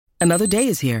Another day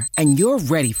is here, and you're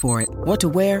ready for it. What to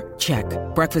wear? Check.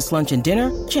 Breakfast, lunch, and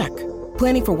dinner? Check.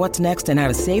 Planning for what's next and how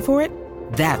to save for it?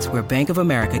 That's where Bank of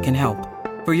America can help.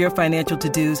 For your financial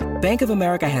to-dos, Bank of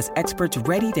America has experts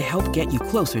ready to help get you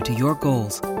closer to your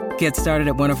goals. Get started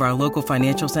at one of our local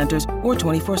financial centers or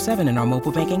 24/7 in our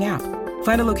mobile banking app.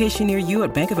 Find a location near you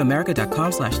at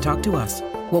bankofamerica.com/talktous.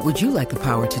 What would you like the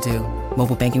power to do?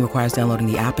 Mobile banking requires downloading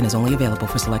the app and is only available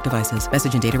for select devices.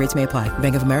 Message and data rates may apply.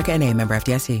 Bank of America N.A., member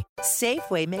FDIC.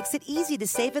 Safeway makes it easy to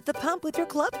save at the pump with your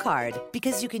club card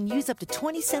because you can use up to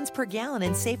 20 cents per gallon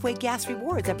in Safeway gas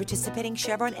rewards at participating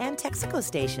Chevron and Texaco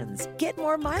stations. Get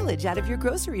more mileage out of your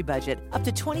grocery budget, up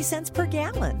to 20 cents per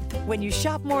gallon. When you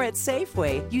shop more at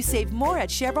Safeway, you save more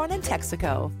at Chevron and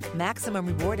Texaco. Maximum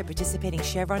reward at participating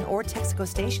Chevron or Texaco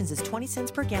stations is 20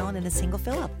 cents per gallon in a single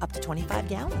fill-up, up to 25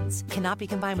 gallons. Cannot be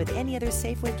combined with any other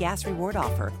Safeway gas reward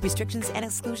offer. Restrictions and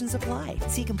exclusions apply.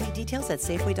 See complete details at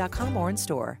Safeway.com or in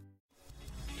store.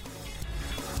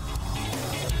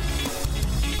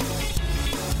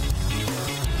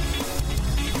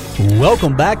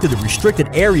 Welcome back to the Restricted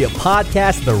Area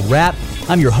Podcast, The Wrap.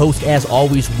 I'm your host, as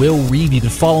always, Will Reeve. You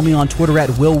can follow me on Twitter at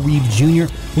Will Reeve Jr.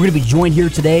 We're going to be joined here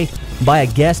today by a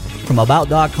guest from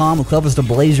About.com who covers the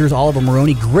Blazers, Oliver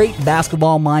Maroney. Great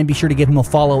basketball mind. Be sure to give him a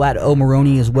follow at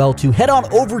O'Maroney as well, too. Head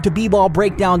on over to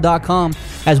bballbreakdown.com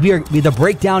as the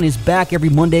breakdown is back every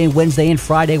Monday, Wednesday, and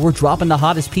Friday. We're dropping the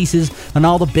hottest pieces on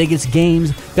all the biggest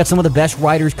games. Got some of the best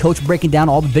writers, Coach breaking down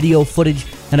all the video footage,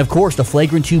 and of course, the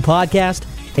Flagrant 2 podcast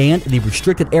and the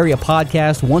Restricted Area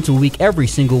Podcast once a week, every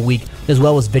single week, as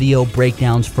well as video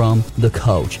breakdowns from the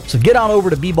coach. So get on over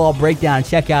to B-Ball Breakdown and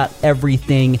check out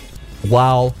everything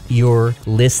while you're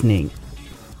listening.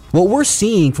 What we're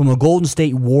seeing from the Golden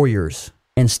State Warriors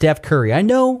and Steph Curry, I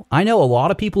know a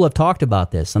lot of people have talked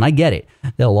about this, and I get it.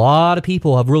 That a lot of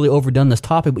people have really overdone this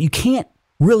topic, but you can't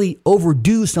really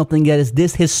overdo something that is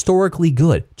this historically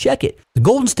good. Check it. The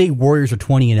Golden State Warriors are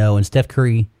 20-0, and Steph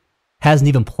Curry hasn't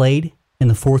even played in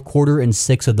the fourth quarter in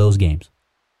 6 of those games.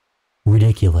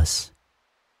 Ridiculous.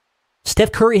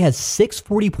 Steph Curry has 6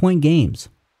 40-point games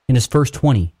in his first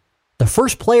 20. The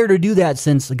first player to do that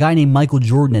since a guy named Michael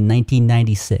Jordan in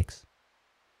 1996.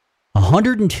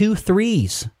 102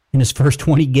 threes in his first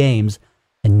 20 games,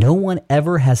 and no one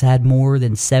ever has had more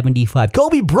than 75.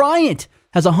 Kobe Bryant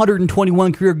has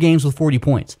 121 career games with 40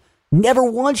 points. Never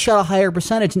once shot a higher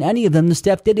percentage in any of them than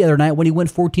Steph did the other night when he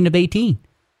went 14 of 18.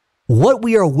 What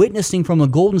we are witnessing from the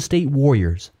Golden State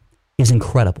Warriors is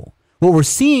incredible. What we're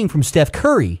seeing from Steph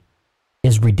Curry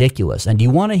is ridiculous. And do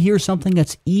you want to hear something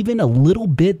that's even a little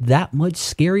bit that much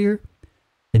scarier?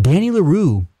 Danny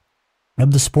Leroux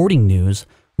of the Sporting News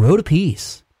wrote a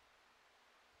piece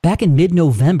back in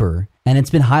mid-November, and it's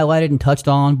been highlighted and touched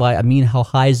on by Amin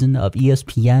Halhisen of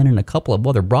ESPN and a couple of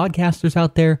other broadcasters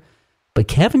out there. But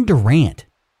Kevin Durant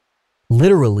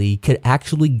literally could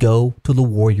actually go to the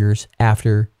Warriors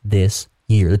after this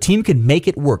year. The team could make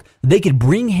it work. They could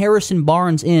bring Harrison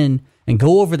Barnes in and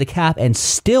go over the cap and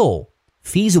still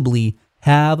feasibly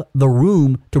have the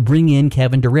room to bring in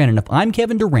Kevin Durant. And if I'm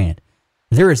Kevin Durant,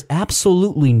 there is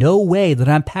absolutely no way that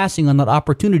I'm passing on that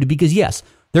opportunity because, yes,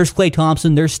 there's Klay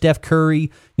Thompson, there's Steph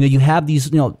Curry, you have these,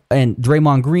 and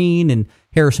Draymond Green and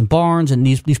Harrison Barnes and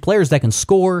these players that can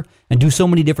score and do so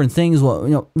many different things.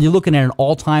 Well, you're looking at an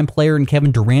all-time player in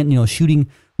Kevin Durant, shooting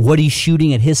what he's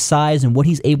shooting at his size and what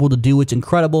he's able to do. It's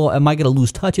incredible. Am I going to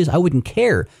lose touches? I wouldn't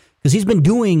care because he's been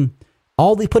doing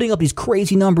putting up these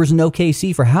crazy numbers in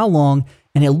OKC for how long?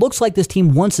 And it looks like this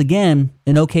team once again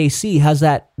in OKC has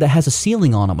a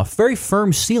ceiling on them, a very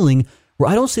firm ceiling where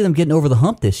I don't see them getting over the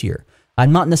hump this year.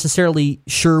 I'm not necessarily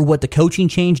sure what the coaching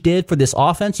change did for this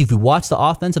offense. If you watch the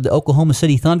offense of the Oklahoma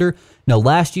City Thunder,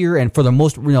 last year and for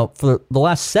the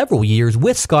last several years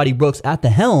with Scotty Brooks at the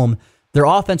helm, their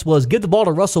offense was give the ball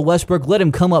to Russell Westbrook, let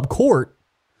him come up court,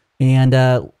 and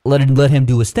let him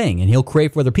do his thing. And he'll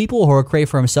create for other people or he'll create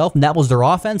for himself, and that was their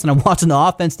offense. And I'm watching the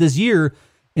offense this year,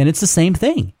 and it's the same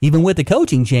thing, even with the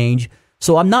coaching change.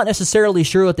 So I'm not necessarily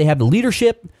sure that they have the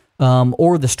leadership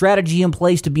or the strategy in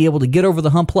place to be able to get over the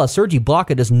hump. Plus, Serge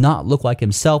Ibaka does not look like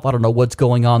himself. I don't know what's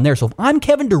going on there. So if I'm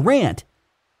Kevin Durant,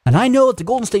 and I know that the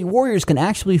Golden State Warriors can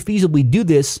actually feasibly do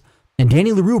this, and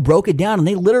Danny Leroux broke it down, and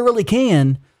they literally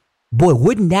can, boy,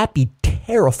 wouldn't that be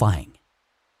terrifying?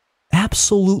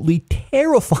 Absolutely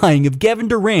terrifying if Kevin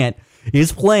Durant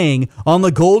is playing on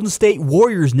the Golden State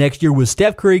Warriors next year with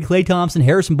Steph Curry, Klay Thompson,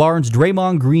 Harrison Barnes,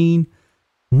 Draymond Green.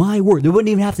 My word, they wouldn't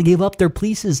even have to give up their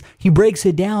pieces. He breaks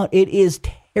it down. It is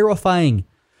terrifying.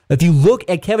 If you look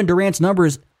at Kevin Durant's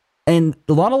numbers, and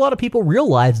a lot of people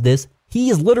realize this, he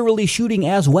is literally shooting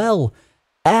as well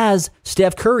as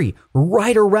Steph Curry,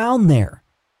 right around there.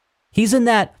 He's in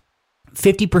that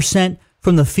 50%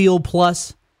 from the field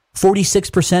plus,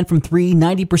 46% from three,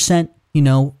 90%,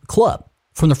 club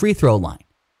from the free throw line.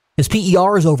 His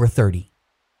PER is over 30.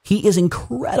 He is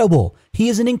incredible. He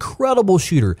is an incredible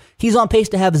shooter. He's on pace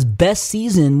to have his best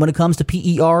season when it comes to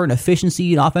PER and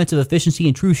efficiency and offensive efficiency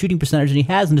and true shooting percentage than he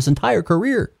has in his entire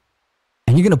career.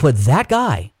 And you're going to put that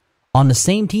guy on the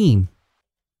same team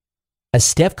as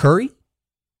Steph Curry?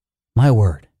 My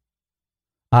word.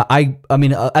 I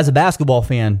mean, as a basketball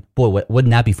fan, boy,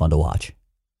 wouldn't that be fun to watch?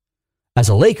 As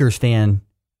a Lakers fan,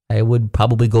 I would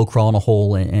probably go crawl in a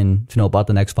hole and about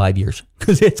the next 5 years,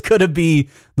 because it's going to be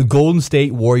the Golden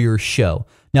State Warriors show.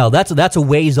 Now, that's a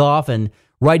ways off, and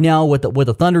right now, what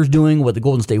the Thunder's doing, what the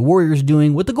Golden State Warriors are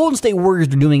doing, what the Golden State Warriors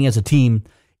are doing as a team,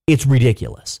 it's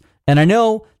ridiculous. And I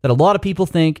know that a lot of people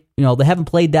think, they haven't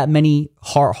played that many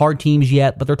hard teams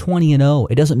yet, but they're 20-0.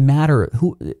 It doesn't matter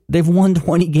they've won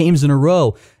 20 games in a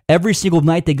row. Every single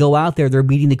night they go out there, they're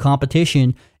beating the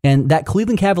competition. And that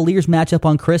Cleveland Cavaliers matchup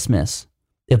on Christmas,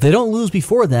 if they don't lose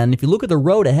before then, if you look at the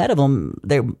road ahead of them,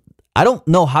 I don't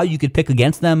know how you could pick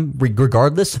against them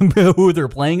regardless of who they're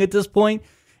playing at this point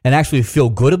and actually feel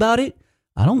good about it.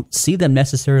 I don't see them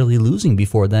necessarily losing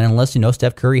before then unless,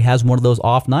 Steph Curry has one of those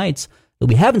off nights that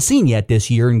we haven't seen yet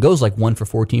this year and goes like 1 for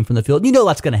 14 from the field.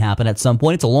 That's going to happen at some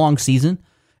point. It's a long season,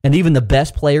 and even the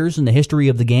best players in the history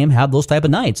of the game have those type of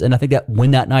nights. And I think that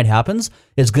when that night happens,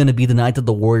 it's going to be the night that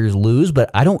the Warriors lose. But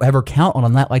I don't ever count on a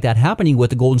night like that happening with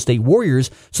the Golden State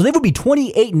Warriors. So they would be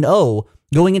 28-0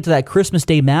 going into that Christmas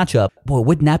Day matchup. Boy,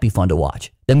 wouldn't that be fun to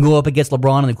watch? Them go up against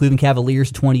LeBron and the Cleveland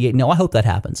Cavaliers 28-0. I hope that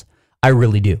happens. I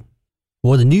really do.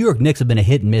 Well, the New York Knicks have been a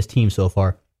hit and miss team so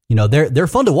far. They're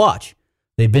fun to watch.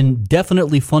 They've been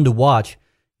definitely fun to watch,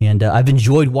 and I've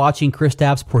enjoyed watching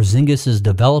Kristaps Porzingis'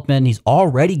 development. He's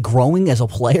already growing as a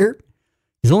player.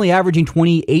 He's only averaging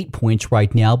 28 points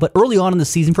right now, but early on in the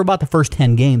season, for about the first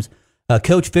 10 games,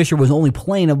 Coach Fisher was only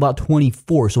playing about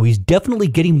 24, so he's definitely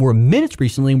getting more minutes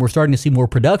recently, and we're starting to see more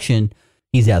production.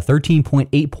 He's at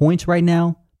 13.8 points right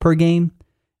now per game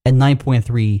and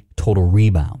 9.3 total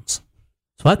rebounds.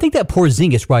 So I think that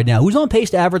Porzingis right now, who's on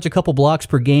pace to average a couple blocks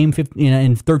per game,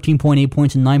 and 13.8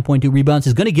 points and 9.2 rebounds,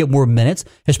 is going to get more minutes.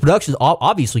 His production is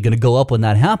obviously going to go up when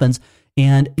that happens.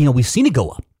 And, we've seen it go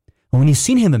up. And when you've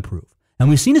seen him improve, and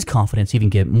we've seen his confidence even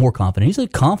get more confident, he's a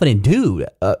confident dude.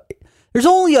 There's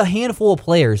only a handful of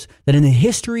players that in the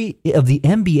history of the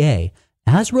NBA,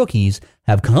 as rookies,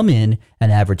 have come in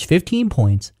and averaged 15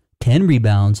 points, 10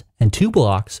 rebounds, and 2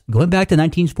 blocks, going back to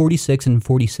 1946 and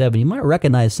 47. You might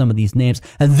recognize some of these names.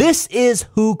 And this is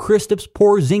who Kristaps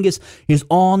Porzingis is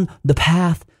on the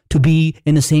path to be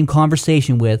in the same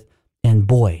conversation with. And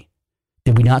boy,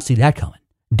 did we not see that coming.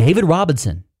 David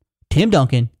Robinson, Tim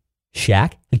Duncan,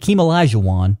 Shaq, Hakeem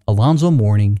Olajuwon, Alonzo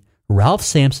Mourning, Ralph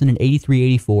Sampson in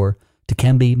 83-84,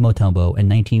 Dikembe Mutombo in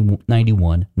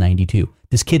 1991-92.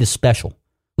 This kid is special.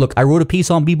 Look, I wrote a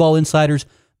piece on B-Ball Insiders.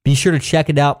 Be sure to check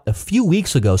it out a few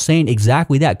weeks ago saying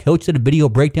exactly that. Coach did a video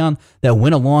breakdown that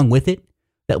went along with it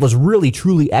that was really,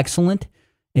 truly excellent.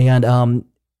 And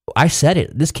I said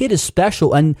it. This kid is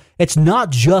special, and it's not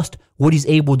just what he's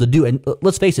able to do. And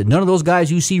let's face it, none of those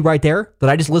guys you see right there that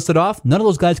I just listed off, none of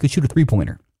those guys could shoot a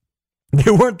three-pointer.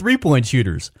 They weren't three-point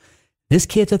shooters. This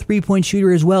kid's a three-point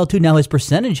shooter as well, too. Now, his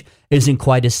percentage isn't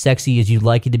quite as sexy as you'd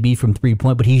like it to be from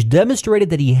three-point, but he's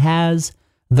demonstrated that he has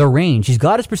the range. He's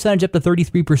got his percentage up to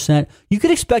 33%. You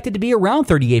could expect it to be around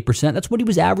 38%. That's what he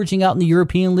was averaging out in the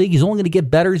European League. He's only going to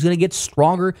get better. He's going to get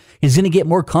stronger. He's going to get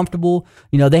more comfortable.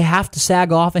 They have to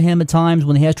sag off of him at times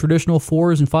when he has traditional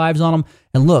 4s and 5s on him.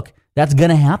 And look, that's going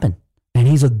to happen. And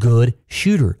he's a good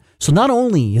shooter. So not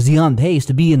only is he on pace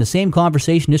to be in the same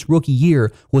conversation this rookie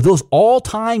year with those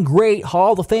all-time great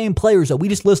Hall of Fame players that we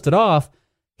just listed off,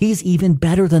 he's even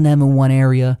better than them in one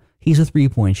area. He's a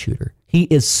three-point shooter. He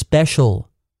is special.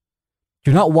 If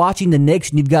you're not watching the Knicks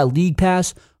and you've got League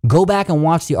Pass, go back and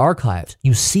watch the archives.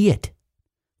 You see it.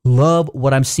 Love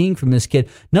what I'm seeing from this kid.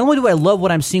 Not only do I love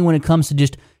what I'm seeing when it comes to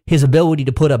just his ability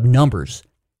to put up numbers,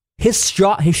 his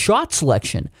shot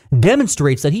selection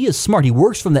demonstrates that he is smart. He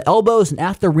works from the elbows and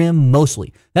at the rim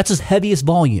mostly. That's his heaviest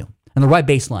volume and the right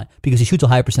baseline because he shoots a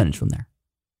high percentage from there.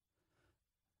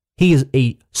 He is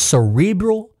a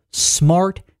cerebral,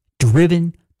 smart,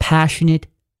 driven, passionate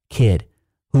kid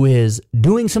who is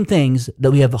doing some things that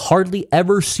we have hardly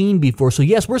ever seen before. So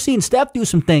yes, we're seeing Steph do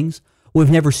some things we've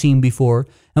never seen before.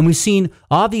 And we've seen,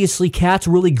 obviously, Cat's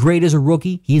really great as a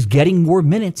rookie. He's getting more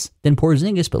minutes than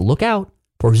Porzingis, but look out.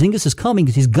 Porzingis is coming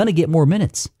because he's going to get more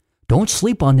minutes. Don't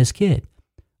sleep on this kid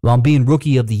on being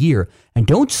rookie of the year. And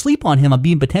don't sleep on him on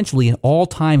being potentially an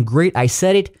all-time great. I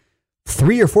said it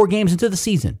 3 or 4 games into the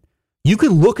season. You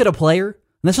can look at a player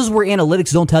And this is where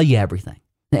analytics don't tell you everything.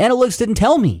 The analytics didn't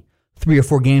tell me 3 or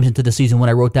 4 games into the season when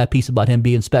I wrote that piece about him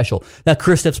being special, that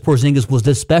Kristaps Porzingis was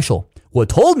this special. What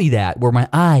told me that were my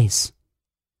eyes.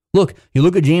 Look, you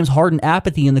look at James Harden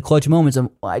apathy in the clutch moments, and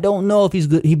I don't know if he's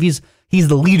good. He's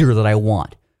the leader that I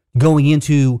want going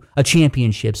into a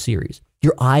championship series.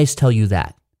 Your eyes tell you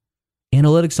that.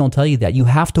 Analytics don't tell you that. You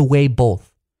have to weigh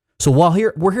both. So while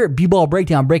we're here at B-Ball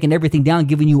Breakdown, breaking everything down,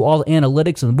 giving you all the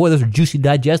analytics, and boy, those are juicy to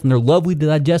digest, and they're lovely to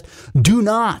digest, do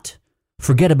not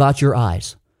forget about your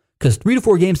eyes. Because 3 to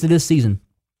 4 games to this season,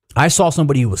 I saw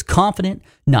somebody who was confident,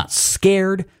 not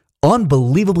scared,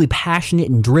 unbelievably passionate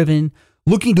and driven,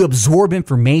 looking to absorb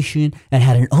information, and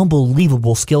had an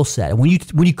unbelievable skill set. And when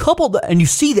you couple that, and you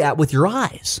see that with your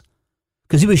eyes,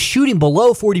 because he was shooting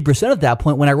below 40% at that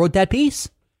point when I wrote that piece.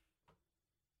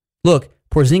 Look,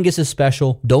 Porzingis is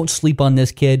special. Don't sleep on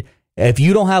this kid. If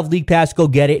you don't have League Pass, go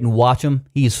get it and watch him.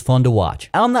 He's fun to watch.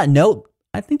 On that note,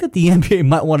 I think that the NBA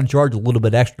might want to charge a little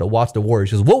bit extra to watch the Warriors,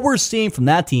 because what we're seeing from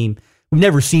that team, we've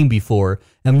never seen before,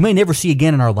 and we may never see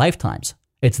again in our lifetimes.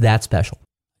 It's that special.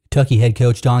 Kentucky head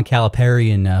coach Don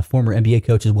Calipari, and former NBA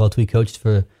coach as well, too. He coached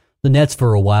for the Nets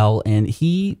for a while, and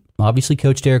he obviously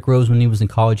coached Derrick Rose when he was in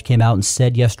college, came out and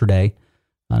said yesterday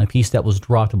on a piece that was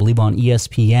dropped, I believe, on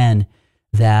ESPN,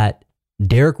 that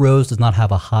Derrick Rose does not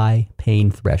have a high pain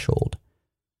threshold.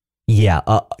 Yeah,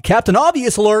 Captain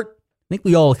Obvious alert. I think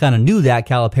we all kind of knew that,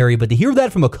 Calipari, but to hear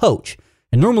that from a coach,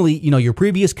 and normally, your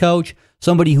previous coach,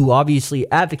 somebody who obviously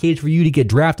advocates for you to get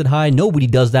drafted high, nobody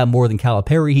does that more than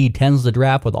Calipari. He tends to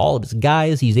draft with all of his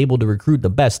guys. He's able to recruit the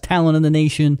best talent in the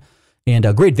nation, and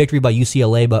a great victory by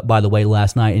UCLA, by the way,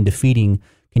 last night in defeating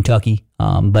Kentucky.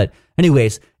 But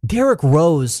anyways, Derrick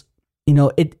Rose,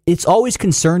 it's always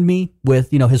concerned me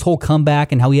with, his whole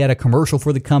comeback and how he had a commercial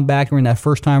for the comeback during that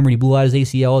first time when he blew out his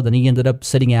ACL. Then he ended up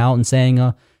sitting out and saying,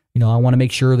 I want to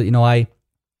make sure that,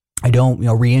 I don't,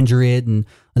 re-injure it. And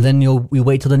then, we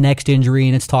wait till the next injury,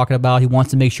 and it's talking about he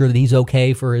wants to make sure that he's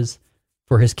okay for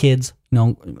his kids,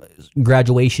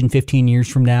 graduation 15 years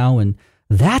from now. And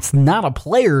that's not a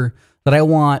player that I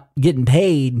want getting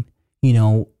paid,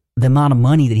 the amount of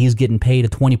money that he's getting paid, a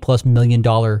 $20+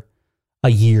 million a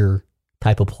year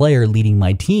type of player leading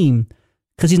my team,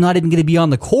 because he's not even going to be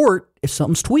on the court if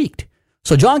something's tweaked.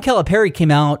 So John Calipari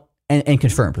came out and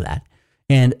confirmed that.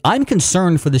 And I'm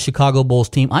concerned for the Chicago Bulls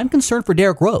team. I'm concerned for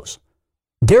Derrick Rose.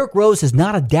 Derrick Rose has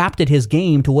not adapted his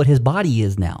game to what his body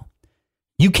is now.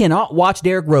 You cannot watch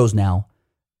Derrick Rose now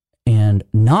and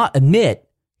not admit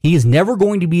he is never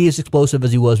going to be as explosive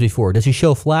as he was before. Does he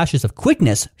show flashes of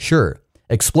quickness? Sure.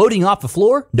 Exploding off the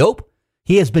floor? Nope.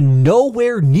 He has been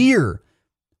nowhere near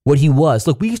what he was.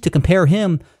 Look, we used to compare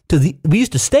him to we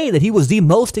used to say that he was the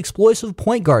most explosive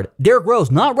point guard. Derrick Rose,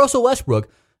 not Russell Westbrook,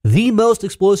 the most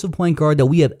explosive point guard that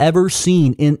we have ever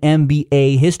seen in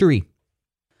NBA history.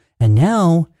 And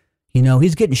now,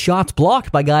 he's getting shots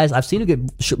blocked by guys. I've seen him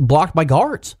get blocked by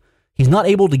guards. He's not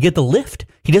able to get the lift.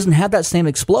 He doesn't have that same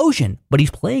explosion, but he's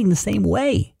playing the same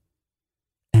way.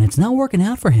 And it's not working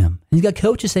out for him. And he's got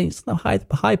coaches saying it's not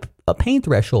a high pain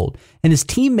threshold. And his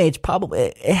teammates probably,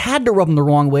 it had to rub him the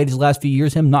wrong way these last few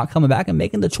years, him not coming back and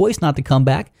making the choice not to come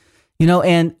back.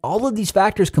 And all of these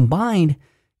factors combined,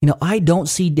 I don't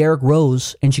see Derrick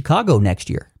Rose in Chicago next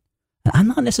year. And I'm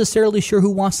not necessarily sure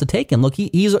who wants to take him. Look,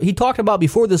 he talked about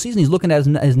before the season, he's looking at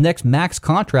his next max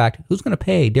contract. Who's going to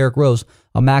pay Derrick Rose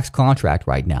a max contract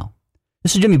right now?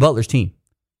 This is Jimmy Butler's team.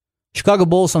 Chicago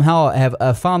Bulls somehow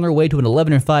have found their way to an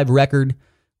 11-5 record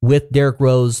with Derrick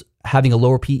Rose having a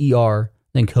lower PER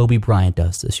than Kobe Bryant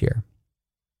does this year.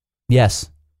 Yes,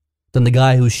 than the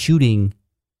guy who's shooting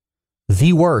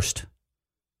the worst.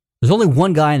 There's only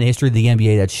one guy in the history of the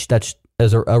NBA that's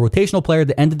as a rotational player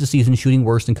that ended the season shooting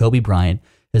worse than Kobe Bryant.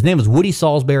 His name was Woody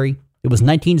Salisbury. It was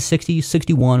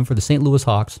 1960-61 for the St. Louis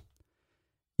Hawks.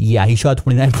 Yeah, he shot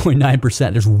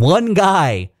 29.9%. There's one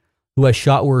guy who has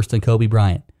shot worse than Kobe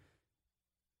Bryant.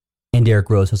 And Derrick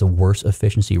Rose has a worse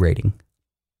efficiency rating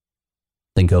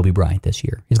than Kobe Bryant this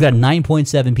year. He's got a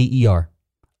 9.7 PER.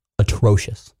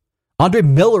 Atrocious. Andre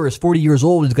Miller is 40 years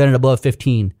old. He's got an above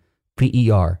 15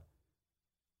 PER.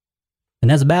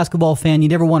 And as a basketball fan, you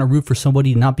never want to root for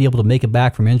somebody to not be able to make it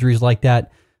back from injuries like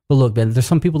that. But look, man, there's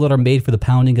some people that are made for the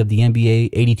pounding of the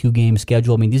NBA 82-game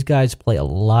schedule. I mean, these guys play a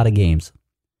lot of games.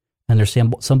 And there's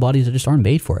some bodies that just aren't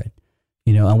made for it.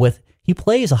 And he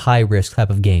plays a high-risk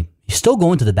type of game. He's still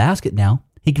going to the basket now.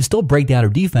 He can still break down a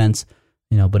defense,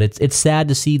 but it's sad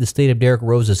to see the state of Derrick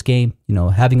Rose's game,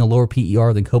 having a lower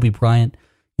PER than Kobe Bryant.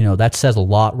 That says a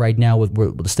lot right now with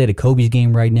the state of Kobe's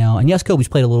game right now. And yes, Kobe's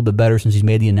played a little bit better since he's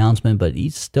made the announcement, but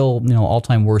he's still,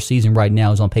 all-time worst season right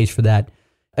now is on pace for that.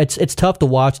 It's tough to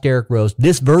watch Derrick Rose,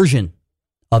 this version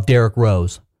of Derrick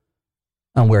Rose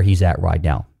and where he's at right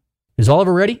now. Is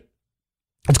Oliver ready?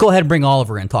 Let's go ahead and bring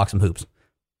Oliver in and talk some hoops.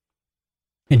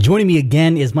 And joining me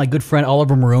again is my good friend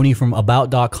Oliver Maroney from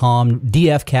About.com,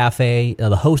 DF Cafe,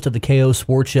 the host of the KO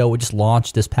Sports Show. We just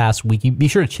launched this past week. Be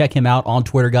sure to check him out on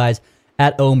Twitter, guys,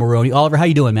 at O Maroney. Oliver, how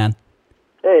you doing, man?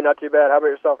 Hey, not too bad. How about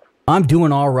yourself? I'm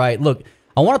doing all right. Look,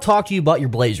 I want to talk to you about your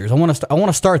Blazers. I want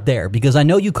to start there because I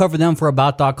know you cover them for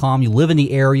About.com. You live in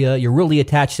the area. You're really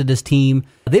attached to this team.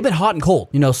 They've been hot and cold,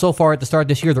 so far at the start of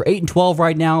this year. They're 8-12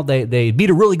 right now. They beat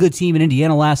a really good team in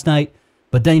Indiana last night.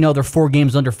 But then, they're 4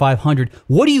 games under 500.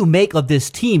 What do you make of this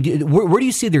team? Where do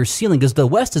you see their ceiling? Because the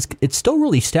West, it's still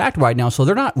really stacked right now, so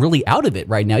they're not really out of it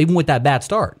right now, even with that bad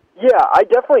start. Yeah, I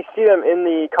definitely see them in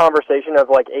the conversation of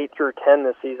 8 through 10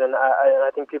 this season.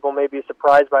 I think people may be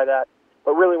surprised by that.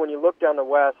 But really, when you look down the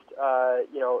West,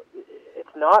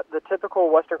 it's not the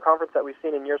typical Western Conference that we've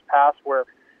seen in years past where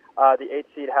the 8th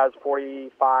seed has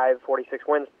 45, 46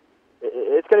 wins.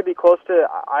 It's going to be close to,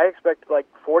 I expect,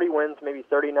 40 wins, maybe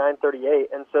 39, 38.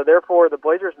 And so, therefore, the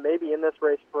Blazers may be in this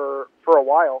race for a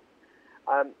while.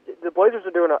 The Blazers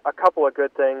are doing a couple of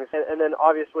good things. And then,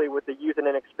 obviously, with the youth and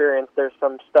inexperience, there's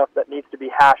some stuff that needs to be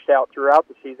hashed out throughout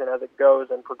the season as it goes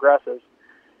and progresses.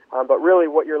 But really,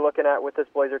 what you're looking at with this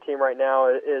Blazer team right now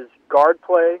is guard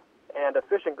play and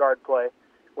efficient guard play.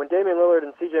 When Damian Lillard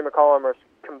and C.J. McCollum are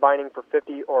combining for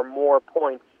 50 or more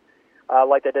points,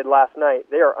 like they did last night,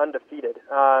 they are undefeated.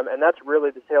 And that's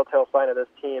really the telltale sign of this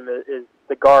team is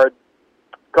the guard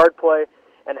play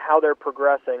and how they're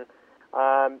progressing.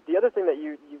 The other thing that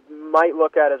you might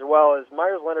look at as well is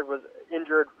Myers Leonard was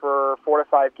injured for 4 to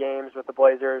 5 games with the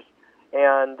Blazers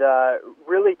and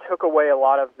really took away a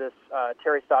lot of this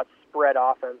Terry Stotts spread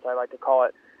offense, I like to call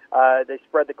it. They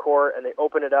spread the court and they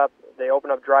open it up. They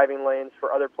open up driving lanes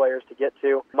for other players to get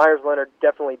to. Myers Leonard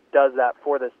definitely does that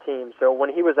for this team. So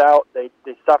when he was out, they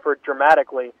suffered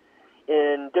dramatically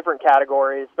in different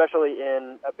categories, especially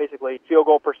in basically field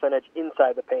goal percentage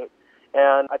inside the paint.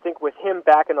 And I think with him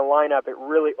back in the lineup, it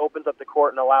really opens up the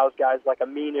court and allows guys like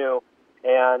Aminu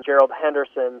and Gerald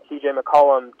Henderson, C.J.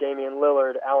 McCollum, Damian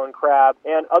Lillard, Alan Crabb,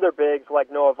 and other bigs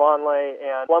like Noah Vonleh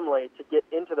and Plumlee to get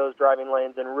into those driving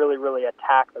lanes and really, really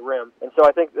attack the rim. And so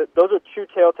I think that those are 2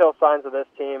 telltale signs of this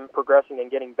team progressing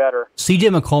and getting better. C.J.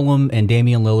 McCollum and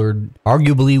Damian Lillard,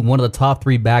 arguably one of the top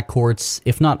 3 backcourts,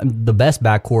 if not the best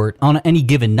backcourt on any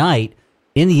given night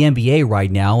in the NBA right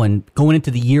now. And going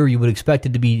into the year, you would expect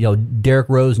it to be Derrick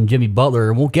Rose and Jimmy Butler.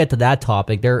 And we'll get to that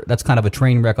topic. That's kind of a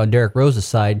train wreck on Derrick Rose's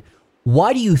side.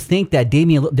 Why do you think that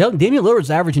Damian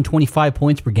Lillard's averaging 25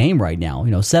 points per game right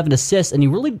now? 7 assists, and he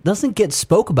really doesn't get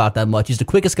spoke about that much. He's the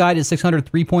quickest guy to 600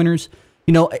 3-pointers.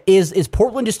 Is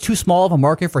Portland just too small of a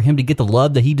market for him to get the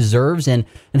love that he deserves? And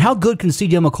how good can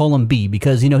C.J. McCollum be?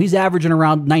 Because, he's averaging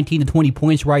around 19 to 20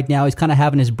 points right now. He's kind of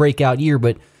having his breakout year,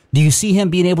 but do you see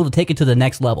him being able to take it to the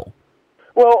next level?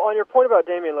 Well, on your point about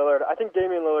Damian Lillard, I think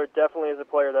Damian Lillard definitely is a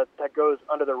player that goes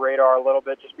under the radar a little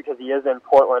bit just because he is in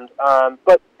Portland.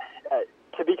 But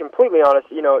to be completely honest,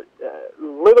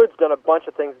 Lillard's done a bunch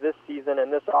of things this season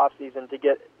and this offseason to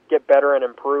get better and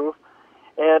improve.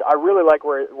 And I really like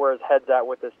where his head's at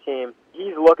with this team.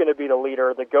 He's looking to be the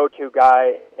leader, the go-to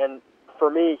guy. And for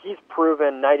me, he's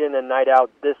proven night in and night out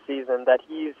this season that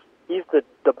he's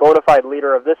the bona fide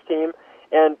leader of this team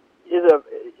and is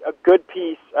a good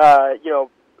piece,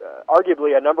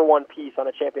 arguably a number 1 piece on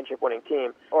a championship-winning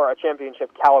team or a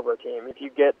championship-caliber team. If you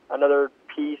get another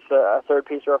piece, a third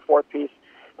piece or a fourth piece,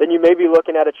 then you may be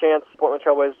looking at a chance for Portland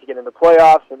Trailblazers to get into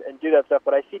playoffs and do that stuff.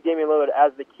 But I see Damian Lillard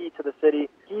as the key to the city.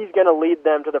 He's going to lead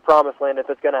them to the promised land if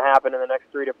it's going to happen in the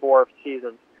next 3 to 4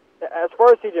 seasons. As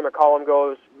far as C.J. McCollum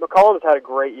goes, McCollum's had a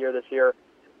great year this year.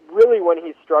 Really when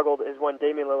he's struggled is when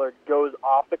Damian Lillard goes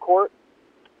off the court,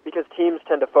 because teams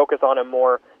tend to focus on him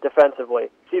more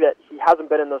defensively. See that he hasn't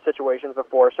been in those situations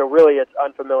before, so really it's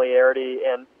unfamiliarity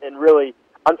and really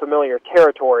unfamiliar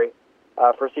territory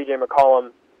for C.J.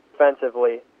 McCollum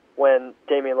defensively when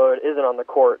Damian Lillard isn't on the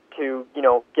court to,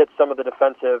 get some of the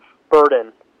defensive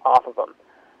burden off of him.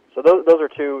 So those are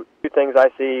two things I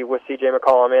see with C.J.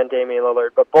 McCollum and Damian Lillard,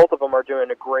 but both of them are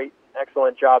doing a great,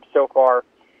 excellent job so far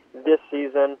this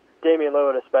season. Damian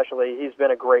Lillard especially, he's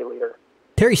been a great leader.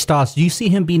 Terry Stotts, do you see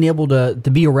him being able to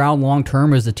be around long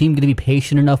term? Is the team going to be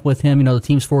patient enough with him? The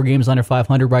team's 4 games under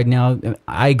 500 right now.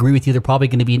 I agree with you. They're probably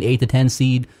going to be an 8 to 10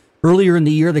 seed. Earlier in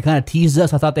the year, they kind of teased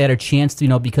us. I thought they had a chance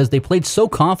to, because they played so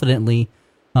confidently.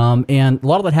 And a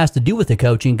lot of that has to do with the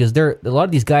coaching because a lot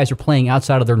of these guys are playing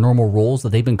outside of their normal roles that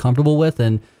they've been comfortable with.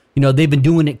 And, they've been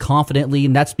doing it confidently,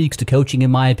 and that speaks to coaching, in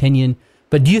my opinion.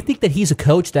 But do you think that he's a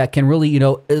coach that can really,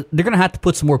 they're going to have to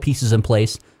put some more pieces in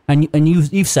place, and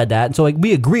you've said that, and so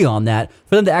we agree on that.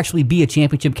 For them to actually be a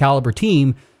championship caliber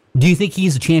team, do you think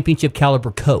he's a championship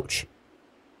caliber coach?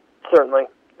 Certainly.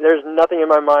 There's nothing in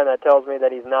my mind that tells me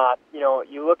that he's not.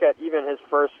 You look at even his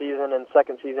first season and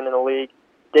second season in the league,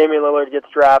 Damian Lillard gets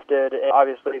drafted, and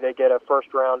obviously they get a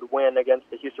first-round win against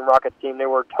the Houston Rockets team. They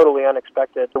were totally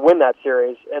unexpected to win that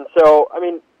series. And so,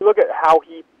 you look at how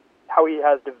he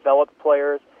has developed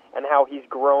players and how he's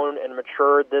grown and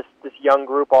matured this young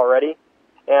group already.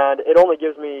 And it only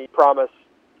gives me promise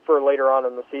for later on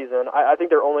in the season. I think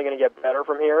they're only going to get better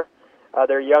from here.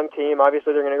 They're a young team.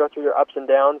 Obviously, they're going to go through their ups and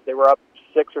downs. They were up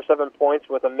 6 or 7 points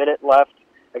with a minute left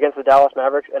against the Dallas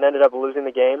Mavericks and ended up losing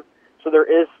the game. So there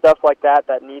is stuff like that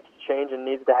needs to change and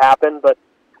needs to happen, but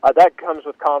that comes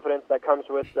with confidence, that comes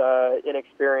with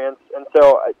inexperience. And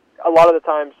so a lot of the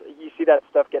times you see that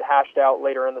stuff get hashed out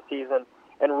later in the season.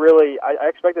 And really, I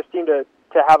expect this team to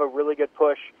have a really good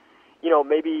push,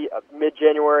 maybe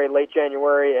mid-January, late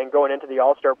January, and going into the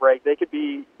All-Star break. They could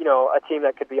be, a team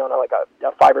that could be on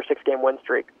a 5 or 6 game win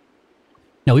streak.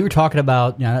 Now, we were talking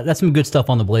about, that's some good stuff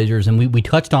on the Blazers, and we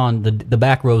touched on the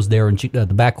back rows there, the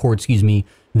backcourt,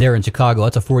 there in Chicago.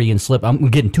 That's a 40-inch slip. I'm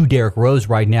getting to Derrick Rose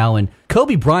right now, and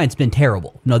Kobe Bryant's been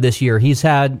terrible. This year. He's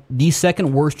had the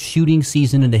second worst shooting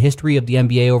season in the history of the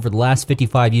NBA over the last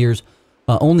 55 years.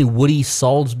 Only Woody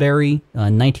Salisbury,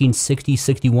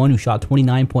 1960-61, who shot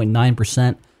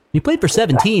 29.9%. He played for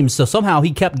 7 teams, so somehow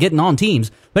he kept getting on teams.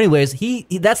 But anyways,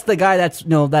 that's the guy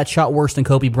that shot worse than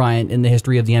Kobe Bryant in the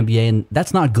history of the NBA, and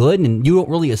that's not good. And you don't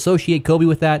really associate Kobe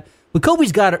with that. But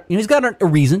Kobe's got he's got a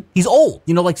reason. He's old,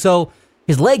 so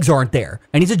his legs aren't there,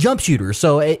 and he's a jump shooter.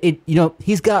 So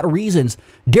he's got reasons.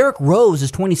 Derrick Rose is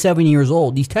 27 years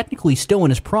old. He's technically still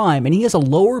in his prime, and he has a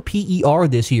lower PER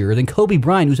this year than Kobe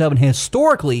Bryant, who's having a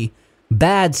historically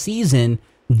bad season.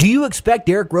 Do you expect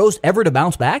Derrick Rose ever to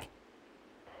bounce back?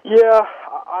 Yeah,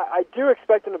 I do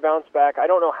expect him to bounce back. I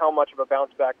don't know how much of a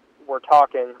bounce back we're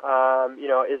talking.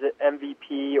 Is it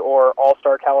MVP or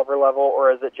all-star caliber level,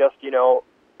 or is it just,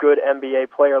 good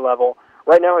NBA player level?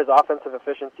 Right now his offensive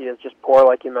efficiency is just poor,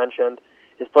 like you mentioned.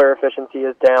 His player efficiency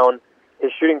is down.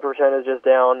 His shooting percentage is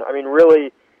down.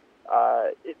 Really,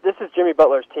 this is Jimmy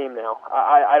Butler's team now.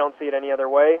 I don't see it any other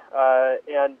way.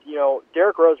 And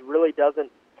Derrick Rose really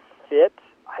doesn't fit.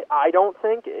 I don't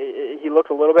think. He looks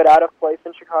a little bit out of place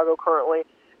in Chicago currently,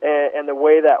 and the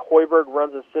way that Hoiberg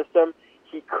runs his system,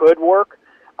 he could work.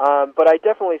 But I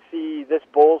definitely see this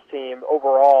Bulls team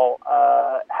overall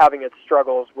having its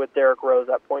struggles with Derrick Rose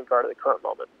at point guard at the current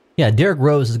moment. Yeah, Derrick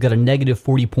Rose has got a negative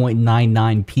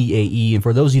 40.99 PAE, and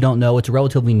for those who don't know, it's a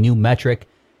relatively new metric,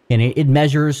 and it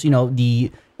measures,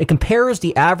 it compares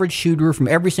the average shooter from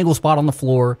every single spot on the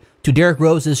floor to Derrick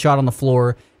Rose's shot on the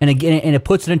floor, and it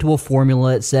puts it into a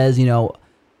formula. It says,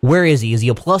 where is he? Is he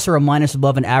a plus or a minus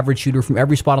above an average shooter from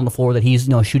every spot on the floor that he's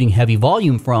shooting heavy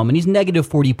volume from? And he's negative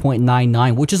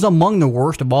 40.99, which is among the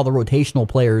worst of all the rotational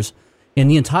players in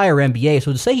the entire NBA.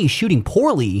 So to say he's shooting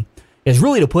poorly is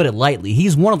really to put it lightly.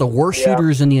 He's one of the worst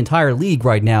shooters in the entire league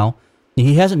right now.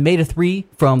 He hasn't made a three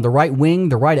from the right wing,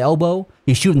 the right elbow.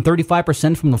 He's shooting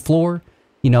 35% from the floor.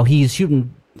 He's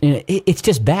shooting. It's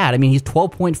just bad. He's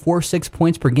 12.46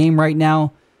 points per game right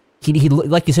now. He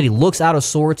like you said, he looks out of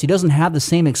sorts. He doesn't have the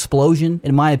same explosion,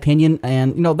 in my opinion.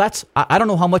 And, that's, I don't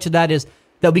know how much of that is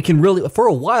that we can really, for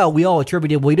a while, we all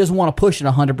attributed, well, he doesn't want to push it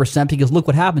 100% because look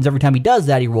what happens every time he does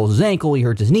that. He rolls his ankle, he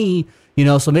hurts his knee,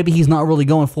 so maybe he's not really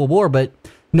going full bore. But,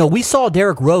 we saw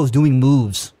Derrick Rose doing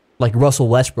moves like Russell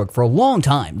Westbrook for a long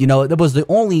time. That was the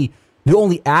only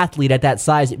athlete at that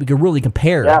size that we could really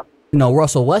compare,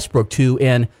 Russell Westbrook to.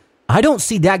 And I don't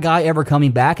see that guy ever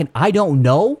coming back, and I don't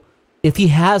know if he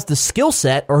has the skill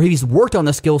set or he's worked on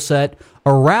the skill set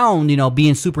around,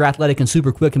 being super athletic and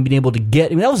super quick and being able to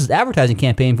get, that was his advertising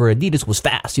campaign for Adidas was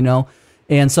fast,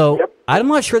 And so I'm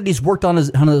not sure that he's worked on his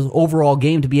overall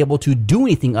game to be able to do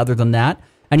anything other than that.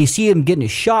 And you see him getting his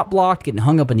shot blocked, getting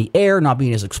hung up in the air, not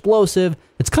being as explosive.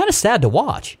 It's kind of sad to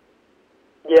watch.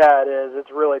 Yeah, it is. It's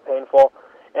really painful.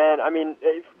 And,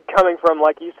 coming from,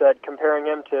 like you said, comparing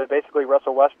him to basically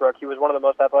Russell Westbrook, he was one of the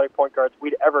most athletic point guards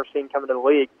we'd ever seen come into the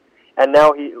league. And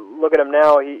now look at him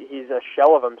now, he's a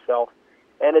shell of himself.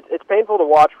 And it's painful to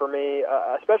watch for me,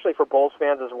 especially for Bulls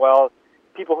fans as well.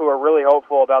 People who are really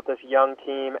hopeful about this young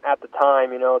team at the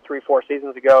time, 3-4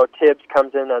 seasons ago. Tibbs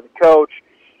comes in as a coach.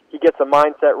 He gets the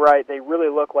mindset right. They really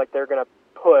look like they're going to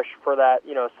push for that,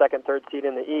 second, third seed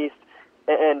in the East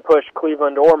and push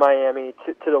Cleveland or Miami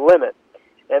to the limit.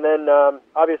 And then,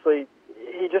 obviously,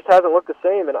 he just hasn't looked the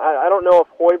same. And I don't know if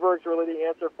Hoiberg's really the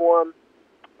answer for him.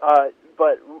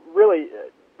 But really,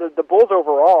 the Bulls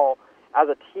overall as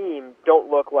a team, don't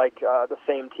look like the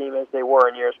same team as they were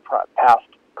in years past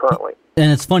currently.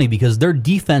 And it's funny because their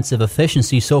defensive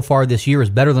efficiency so far this year is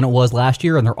better than it was last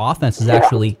year, and their offense is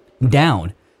actually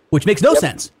down, which makes no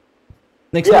sense.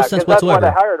 Makes no sense whatsoever.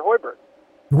 That's why they hired Hoiberg.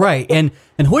 Right, and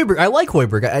Hoiberg, I like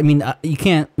Hoiberg. I mean, you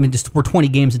can't. I mean, just we're 20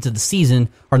 games into the season,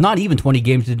 or not even 20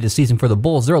 games into the season for the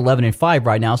Bulls. They're 11-5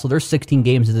 right now, so they're 16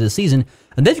 games into the season,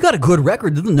 and they've got a good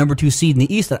record. They're the number 2 seed in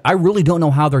the East. I really don't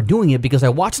know how they're doing it because I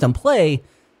watched them play.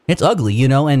 It's ugly, you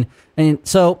know, and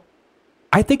so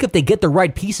I think if they get the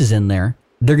right pieces in there,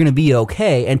 they're going to be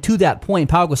okay. And to that point,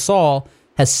 Pau Gasol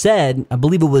has said, I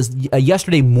believe it was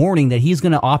yesterday morning, that he's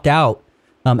going to opt out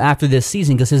after this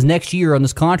season because his next year on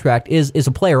this contract is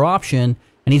a player option,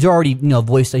 and he's already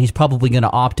voiced that he's probably going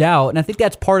to opt out. And I think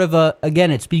that's part of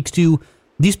again, it speaks to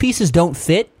these pieces don't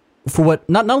fit for what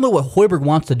not only what Hoiberg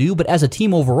wants to do, but as a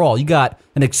team overall. You got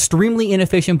an extremely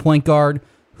inefficient point guard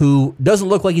who doesn't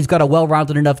look like he's got a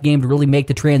well-rounded enough game to really make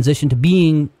the transition to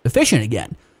being efficient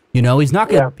again. He's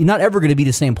not ever going to be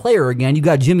the same player again. You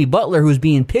got Jimmy Butler, who's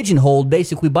being pigeonholed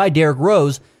basically by Derrick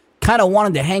Rose, kind of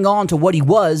wanted to hang on to what he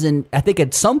was, and I think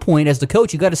at some point as the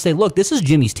coach, you got to say, look, this is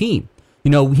Jimmy's team. He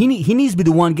needs to be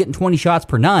the one getting 20 shots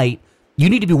per night. You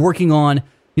need to be working on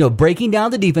breaking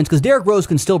down the defense, because Derrick Rose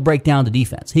can still break down the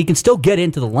defense. He can still get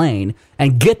into the lane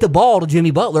and get the ball to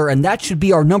Jimmy Butler, and that should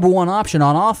be our number one option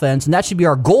on offense, and that should be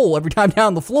our goal every time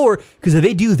down the floor, because if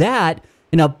they do that,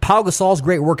 Pau Gasol's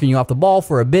great working you off the ball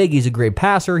for a big. He's a great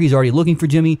passer. He's already looking for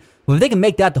Jimmy. But if they can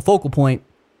make that the focal point,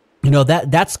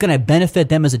 that's going to benefit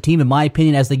them as a team, in my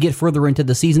opinion, as they get further into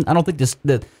the season. I don't think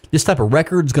this type of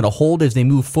record is going to hold as they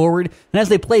move forward. And as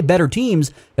they play better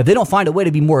teams, if they don't find a way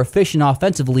to be more efficient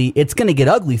offensively, it's going to get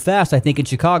ugly fast, I think, in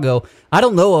Chicago. I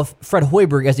don't know if Fred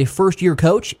Hoiberg, as a first-year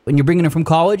coach, when you're bringing him from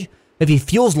college, if he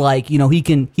feels like he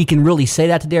can really say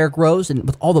that to Derrick Rose, and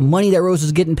with all the money that Rose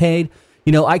is getting paid,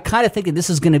 I kind of think that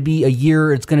this is going to be a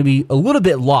year, it's going to be a little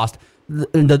bit lost.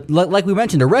 Like we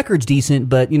mentioned, the record's decent,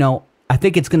 but, I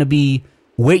think it's going to be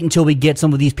wait until we get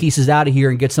some of these pieces out of here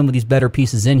and get some of these better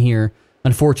pieces in here,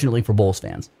 unfortunately, for Bulls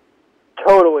fans.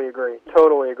 Totally agree.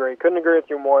 Couldn't agree with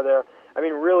you more there. I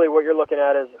mean, really what you're looking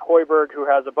at is Hoiberg, who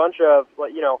has a bunch of,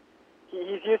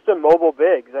 he's used to mobile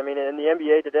bigs. I mean, in the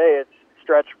NBA today, it's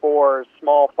stretch fours,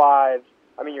 small fives.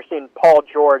 I mean, you're seeing Paul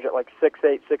George at like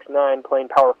 6'8", 6'9", playing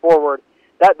power forward.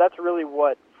 That's really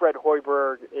what Fred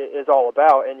Hoiberg is all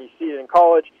about, and you see it in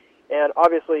college. And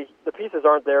obviously, the pieces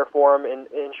aren't there for him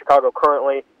in Chicago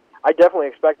currently. I definitely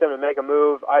expect them to make a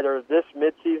move either this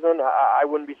midseason. I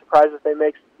wouldn't be surprised if they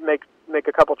make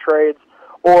a couple trades,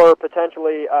 or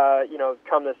potentially,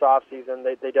 come this offseason.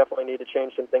 They definitely need to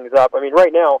change some things up. I mean,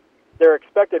 right now, their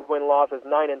expected win-loss is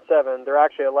 9-7. They're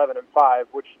actually 11-5,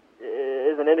 which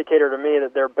is an indicator to me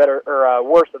that they're better or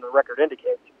worse than the record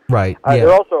indicates. Right.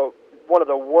 They're also one of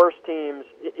the worst teams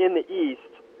in the East,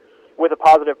 with a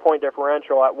positive point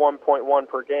differential at 1.1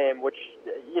 per game, which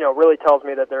really tells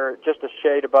me that they're just a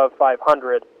shade above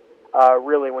 500,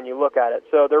 really, when you look at it.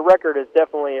 So their record is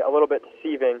definitely a little bit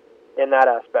deceiving in that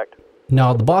aspect.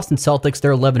 Now, the Boston Celtics,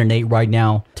 they're 11-8 right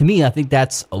now. To me, I think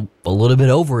that's a little bit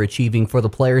overachieving for the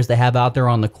players they have out there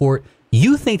on the court.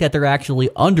 You think that they're actually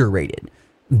underrated.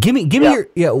 Give me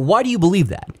your why do you believe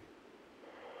that?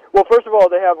 Well, first of all,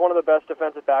 they have one of the best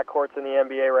defensive backcourts in the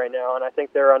NBA right now, and I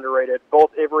think they're underrated.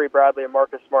 Both Avery Bradley and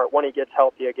Marcus Smart, when he gets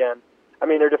healthy again. I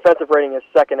mean, their defensive rating is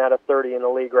 2nd out of 30 in the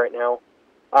league right now.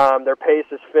 Their pace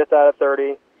is 5th out of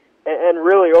 30. And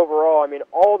really, overall, I mean,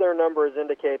 all their numbers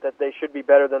indicate that they should be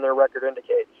better than their record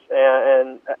indicates.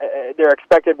 And their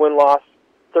expected win-loss,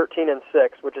 13-6,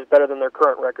 which is better than their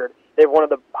current record. They have one of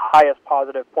the highest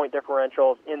positive point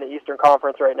differentials in the Eastern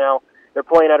Conference right now. They're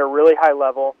playing at a really high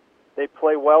level. They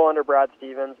play well under Brad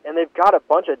Stevens, and they've got a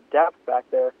bunch of depth back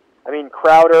there. I mean,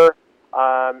 Crowder,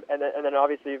 and then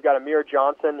obviously you've got Amir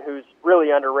Johnson, who's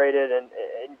really underrated, and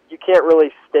you can't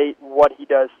really state what he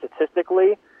does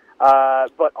statistically,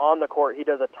 but on the court he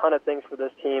does a ton of things for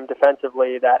this team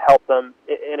defensively that help them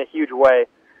in a huge way.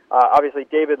 Obviously,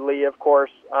 David Lee, of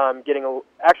course, getting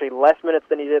actually less minutes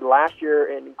than he did last year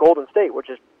in Golden State, which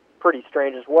is pretty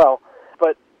strange as well.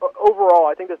 But overall,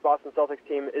 I think this Boston Celtics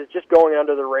team is just going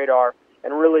under the radar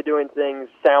and really doing things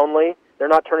soundly. They're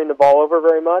not turning the ball over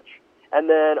very much. And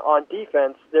then on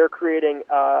defense, they're creating,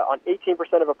 on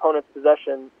 18% of opponents'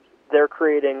 possessions, they're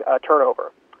creating a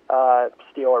turnover,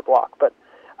 steal or block. But,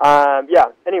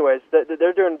 anyways,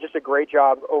 they're doing just a great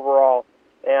job overall.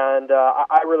 And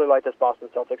I really like this Boston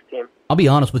Celtics team. I'll be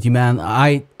honest with you, man.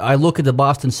 I look at the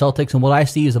Boston Celtics, and what I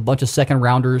see is a bunch of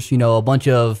second-rounders, a bunch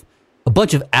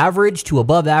of average to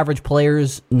above average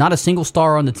players, not a single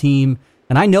star on the team.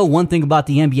 And I know one thing about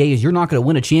the NBA is you're not going to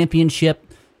win a championship,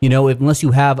 unless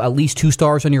you have at least 2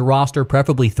 stars on your roster,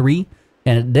 preferably 3,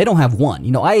 and they don't have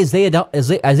one. Isaiah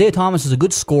Thomas is a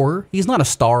good scorer. He's not a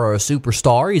star or a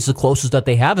superstar. He's the closest that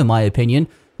they have, in my opinion.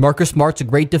 Marcus Smart's a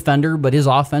great defender, but his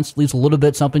offense leaves a little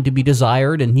bit something to be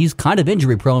desired, and he's kind of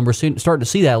injury-prone. We're starting to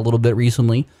see that a little bit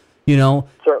recently,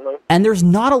 Certainly. And there's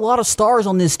not a lot of stars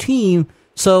on this team.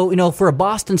 So, for a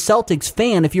Boston Celtics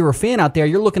fan, if you're a fan out there,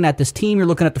 you're looking at this team, you're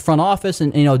looking at the front office,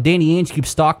 and, Danny Ainge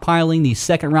keeps stockpiling these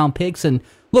second-round picks. And,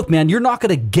 look, man, you're not going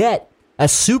to get a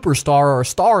superstar or a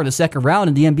star in the second round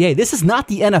in the NBA. This is not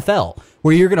the NFL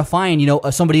where you're going to find,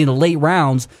 somebody in the late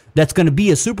rounds that's going to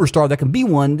be a superstar that can be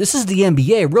one. This is the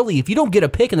NBA. Really, if you don't get a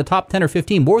pick in the top 10 or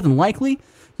 15, more than likely,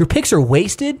 your picks are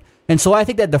wasted. And so I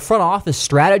think that the front office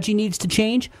strategy needs to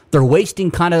change. They're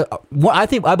wasting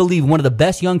I believe one of the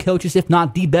best young coaches, if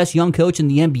not the best young coach in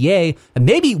the NBA, and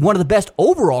maybe one of the best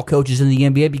overall coaches in the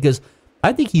NBA, because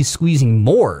I think he's squeezing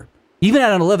more, even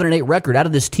at an 11-8 record, out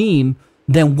of this team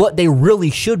than what they really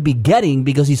should be getting,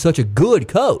 because he's such a good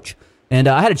coach. And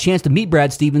I had a chance to meet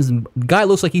Brad Stevens, and the guy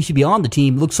looks like he should be on the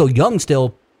team. He looks so young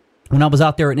still when I was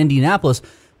out there in Indianapolis.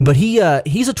 But he's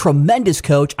a tremendous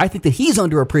coach. I think that he's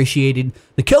underappreciated.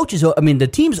 The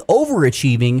team's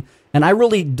overachieving, and I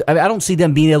don't see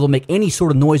them being able to make any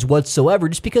sort of noise whatsoever,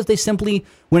 just because they simply,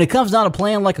 when it comes down to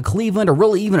playing like a Cleveland or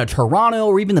really even a Toronto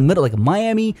or even the middle, like a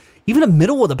Miami, even the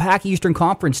middle of the pack Eastern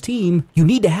Conference team, you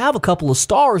need to have a couple of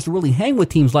stars to really hang with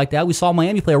teams like that. We saw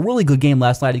Miami play a really good game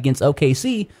last night against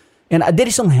OKC, and they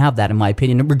just don't have that, in my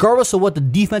opinion. Regardless of what the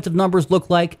defensive numbers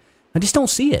look like, I just don't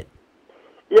see it.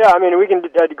 Yeah, we can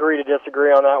agree to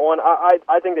disagree on that one.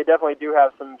 I think they definitely do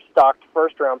have some stocked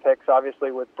first-round picks,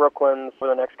 obviously, with Brooklyn for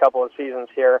the next couple of seasons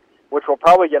here, which will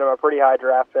probably get them a pretty high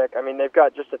draft pick. They've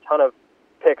got just a ton of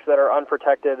picks that are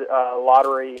unprotected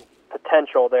lottery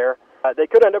potential there. They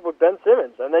could end up with Ben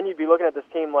Simmons, and then you'd be looking at this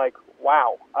team like,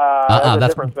 wow, that's a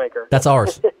difference maker. That's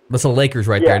ours. That's the Lakers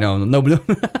right there. No. All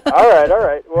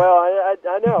right. Well,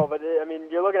 I know, but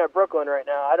you're looking at Brooklyn right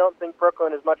now. I don't think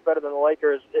Brooklyn is much better than the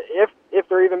Lakers, if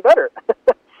they're even better.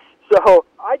 So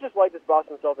I just like this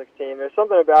Boston Celtics team. There's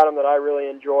something about them that I really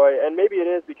enjoy, and maybe it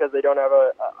is because they don't have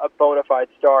a bona fide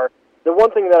star. The one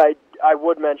thing that I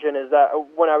would mention is that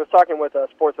when I was talking with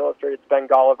Sports Illustrated's Ben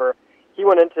Golliver, he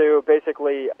went into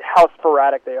basically how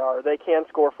sporadic they are. They can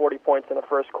score 40 points in the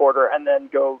first quarter and then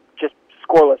go just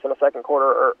scoreless in the second quarter,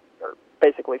 or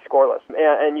basically scoreless.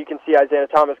 And you can see Isaiah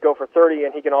Thomas go for 30,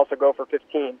 and he can also go for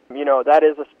 15. That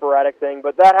is a sporadic thing,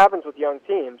 but that happens with young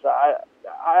teams.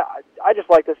 I just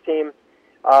like this team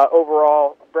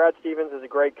overall. Brad Stevens is a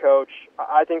great coach.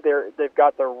 I think they've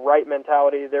got the right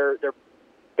mentality. They're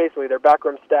basically their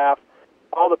backroom staff,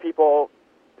 all the people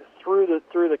through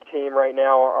the team right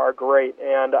now are great,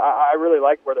 and I really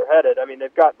like where they're headed.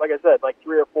 They've got, like I said, like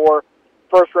 3 or 4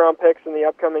 first-round picks in the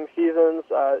upcoming seasons.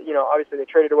 Obviously they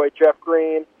traded away Jeff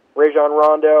Green, Rajon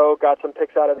Rondo, got some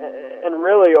picks out of him, and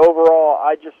really overall,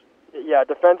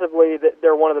 defensively,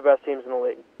 they're one of the best teams in the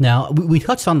league. Now, we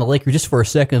touched on the Lakers just for a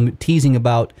second, teasing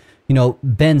about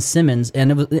Ben Simmons, and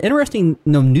it was interesting.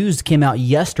 News came out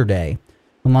yesterday.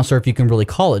 I'm not sure if you can really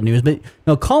call it news, but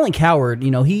Colin Cowherd,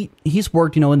 he's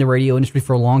worked in the radio industry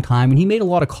for a long time, and he made a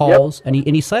lot of calls, yep.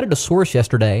 and he cited a source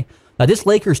yesterday. This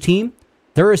Lakers team,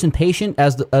 they're as impatient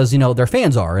as their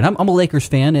fans are, and I'm a Lakers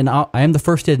fan, and I am the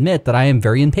first to admit that I am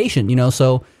very impatient.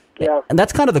 So yeah. And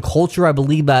that's kind of the culture, I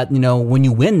believe, that when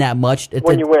you win that much, you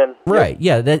win, right?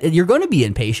 Yeah, that you're going to be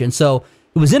impatient. So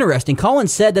it was interesting. Colin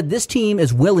said that this team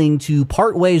is willing to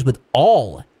part ways with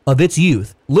all of its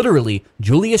youth, literally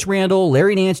Julius Randle,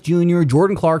 Larry Nance Jr.,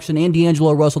 Jordan Clarkson, and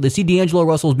D'Angelo Russell. They see D'Angelo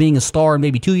Russell as being a star in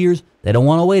maybe 2 years. They don't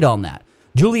want to wait on that.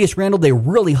 Julius Randle, they're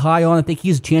really high on. I think he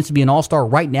has a chance to be an all-star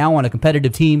right now on a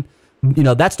competitive team.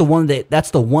 That's the one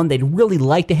they'd really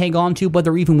like to hang on to, but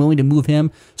they're even willing to move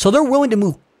him. So they're willing to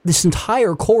move this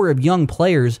entire core of young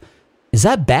players. Is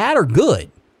that bad or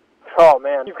good? Oh,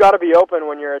 man. You've got to be open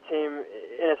when you're a team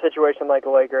in a situation like the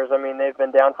Lakers. They've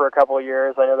been down for a couple of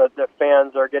years. I know that the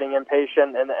fans are getting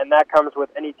impatient, and that comes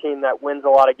with any team that wins a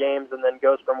lot of games and then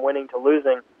goes from winning to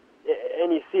losing.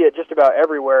 And you see it just about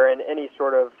everywhere in any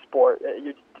sort of sport.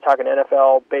 You're talking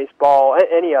NFL, baseball,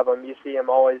 any of them. You see them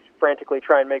always frantically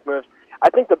try and make moves.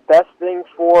 I think the best thing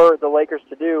for the Lakers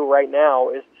to do right now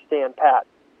is to stand pat.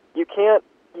 You can't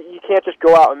just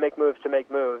go out and make moves to make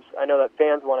moves. I know that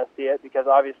fans want to see it because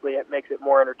obviously it makes it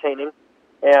more entertaining,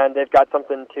 and they've got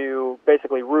something to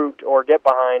basically root or get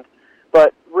behind.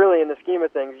 But really, in the scheme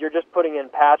of things, you're just putting in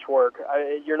patchwork.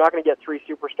 You're not going to get 3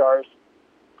 superstars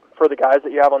for the guys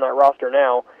that you have on that roster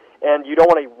now, and you don't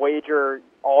want to wager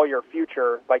all your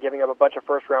future by giving up a bunch of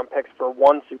first-round picks for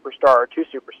one superstar or two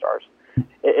superstars,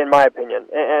 in my opinion.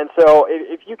 And so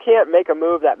if you can't make a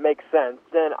move that makes sense,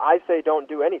 then I say don't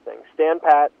do anything. Stand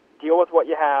pat, deal with what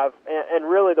you have, and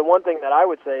really the one thing that I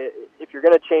would say, if you're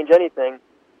going to change anything,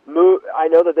 move. I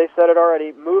know that they said it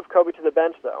already, move Kobe to the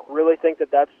bench, though. Really think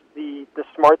that that's the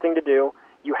smart thing to do.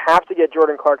 You have to get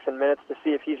Jordan Clarkson minutes to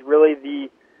see if he's really the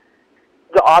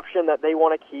option that they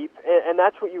want to keep, and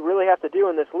that's what you really have to do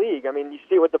in this league. I mean, you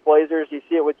see it with the Blazers, you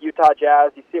see it with Utah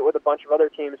Jazz, you see it with a bunch of other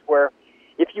teams where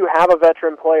if you have a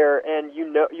veteran player and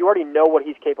you already know what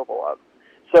he's capable of.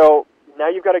 So now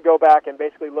you've got to go back and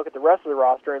basically look at the rest of the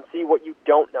roster and see what you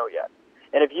don't know yet.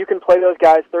 And if you can play those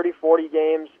guys 30, 40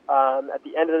 games at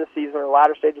the end of the season or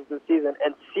latter stages of the season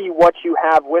and see what you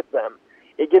have with them,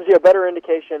 it gives you a better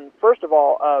indication, first of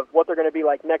all, of what they're going to be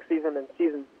like next season and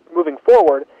seasons moving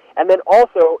forward. And then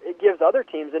also it gives other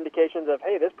teams indications of,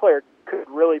 hey, this player could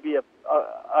really be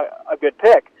a good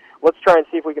pick. Let's try and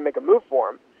see if we can make a move for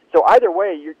him. So either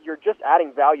way, you're just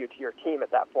adding value to your team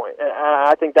at that point. And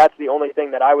I think that's the only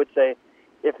thing that I would say,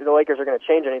 if the Lakers are going to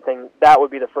change anything, that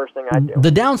would be the first thing I'd do. The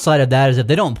downside of that is if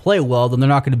they don't play well, then they're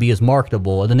not going to be as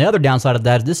marketable. And then the other downside of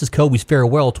that is this is Kobe's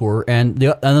farewell tour. And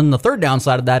then the third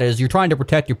downside of that is you're trying to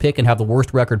protect your pick and have the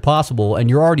worst record possible, and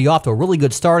you're already off to a really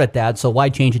good start at that, so why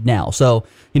change it now? So,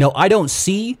 I don't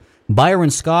see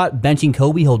Byron Scott benching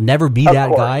Kobe. He'll never be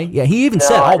that guy. Yeah, he even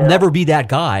said, I'll never be that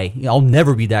guy. I'll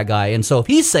never be that guy. And so if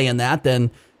he's saying that, then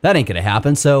that ain't going to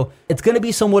happen. So it's going to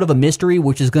be somewhat of a mystery,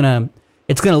 which is going to...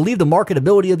 It's going to leave the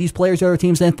marketability of these players to other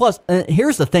teams. And plus,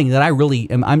 here's the thing that I really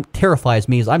terrifies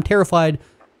me is I'm terrified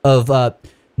of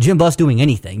Jim Buss doing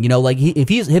anything. If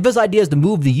his idea is to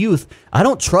move the youth, I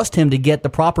don't trust him to get the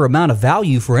proper amount of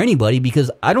value for anybody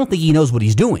because I don't think he knows what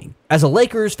he's doing. As a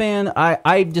Lakers fan, I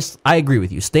agree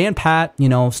with you. Stand pat,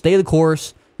 stay the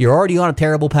course. You're already on a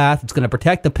terrible path. It's going to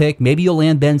protect the pick. Maybe you'll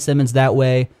land Ben Simmons that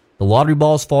way. The lottery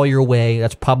balls fall your way.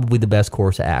 That's probably the best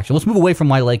course of action. Let's move away from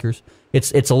my Lakers.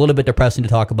 It's a little bit depressing to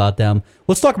talk about them.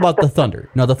 Let's talk about the Thunder.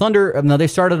 The Thunder, they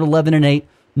started 11-8.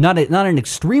 Not an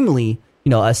extremely,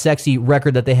 a sexy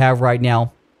record that they have right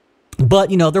now. But,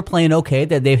 they're playing okay.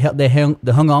 That they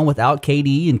hung on without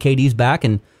KD, and KD's back,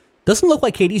 and doesn't look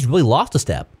like KD's really lost a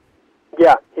step.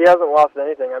 Yeah, he hasn't lost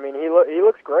anything. I mean, he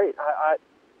looks great.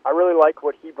 I really like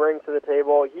what he brings to the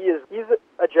table. He's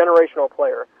a generational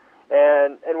player.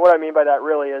 And what I mean by that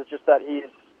really is just that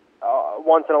he's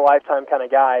once-in-a-lifetime kind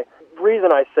of guy. The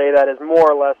reason I say that is more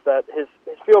or less that his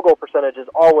field goal percentage has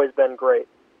always been great.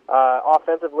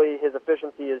 Offensively, his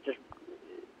efficiency is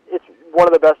it's one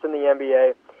of the best in the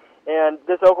NBA. And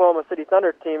this Oklahoma City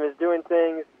Thunder team is doing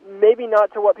things maybe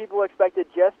not to what people expected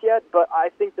just yet, but I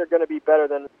think they're going to be better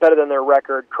than their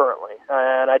record currently.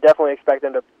 And I definitely expect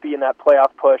them to be in that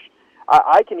playoff push.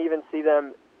 I can even see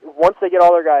them, once they get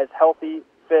all their guys healthy,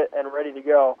 fit, and ready to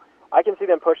go, I can see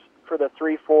them push for the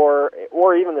 3-4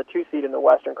 or even the 2 seed in the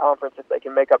Western Conference if they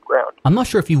can make up ground. I'm not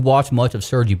sure if you've watched much of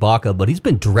Serge Ibaka, but he's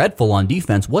been dreadful on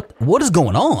defense. What is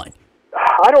going on?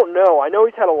 I don't know. I know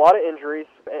he's had a lot of injuries,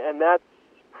 and that's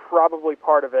probably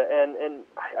part of it. And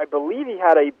I believe he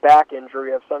had a back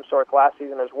injury of some sort last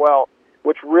season as well,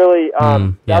 which really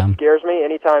that scares me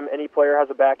anytime any player has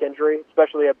a back injury,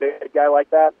 especially a big guy like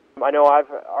that. I know I've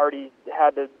already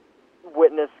had to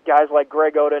witness guys like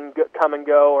Greg Oden come and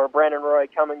go or Brandon Roy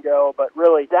come and go, but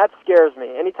really that scares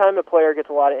me. Anytime a player gets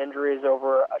a lot of injuries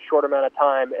over a short amount of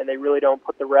time and they really don't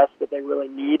put the rest that they really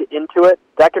need into it,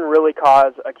 that can really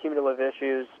cause cumulative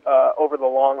issues over the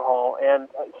long haul. And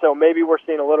so maybe we're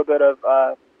seeing a little bit of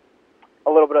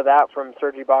that from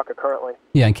Serge Ibaka currently.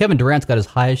 Yeah, and Kevin Durant's got his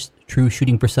highest true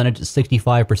shooting percentage at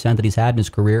 65% that he's had in his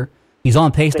career. He's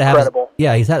on pace to have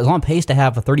he's on pace to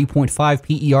have a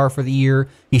 30.5 PER for the year.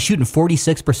 He's shooting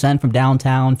 46% from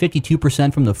downtown,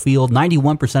 52% from the field,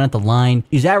 91% at the line.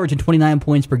 He's averaging 29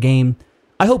 points per game.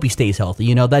 I hope he stays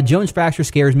healthy. That Jones fracture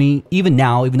scares me even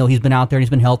now, even though he's been out there and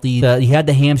he's been healthy. He had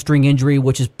the hamstring injury,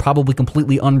 which is probably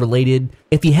completely unrelated.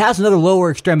 If he has another lower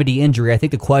extremity injury, I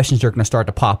think the questions are going to start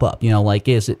to pop up.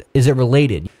 Is it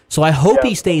related? So I hope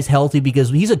he stays healthy because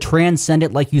he's a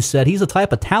transcendent, like you said. He's a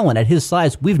type of talent at his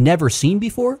size we've never seen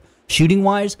before,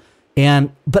 shooting-wise.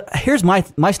 But here's my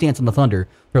stance on the Thunder.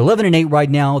 They're 11-8 right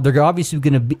now. They're obviously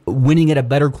going to be winning at a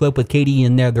better clip with KD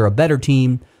in there. They're a better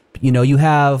team. You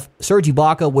have Serge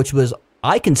Ibaka, which was,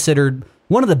 I considered,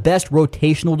 one of the best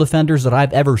rotational defenders that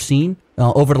I've ever seen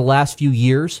over the last few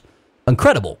years.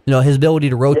 Incredible. His ability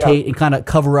to rotate and kind of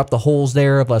cover up the holes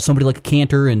there of somebody like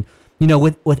Cantor. And,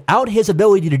 without his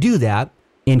ability to do that,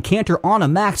 and Cantor on a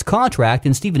max contract,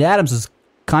 and Steven Adams is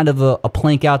kind of a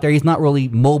plank out there. He's not really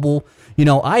mobile,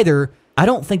 either. I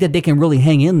don't think that they can really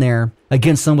hang in there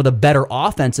against some of the better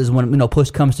offenses when, push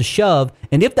comes to shove.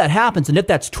 And if that happens, and if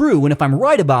that's true, and if I'm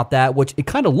right about that, which it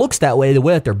kind of looks that way, the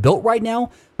way that they're built right now,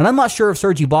 and I'm not sure if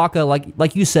Serge Ibaka,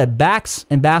 like you said, backs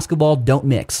and basketball don't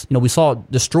mix. We saw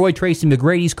it destroy Tracy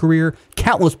McGrady's career,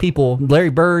 countless people, Larry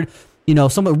Bird,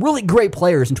 some of the really great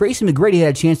players. And Tracy McGrady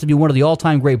had a chance to be one of the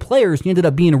all-time great players. He ended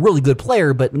up being a really good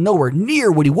player, but nowhere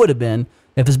near what he would have been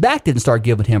if his back didn't start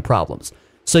giving him problems.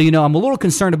 So, I'm a little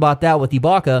concerned about that with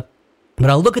Ibaka, but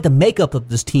I look at the makeup of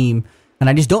this team, and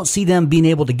I just don't see them being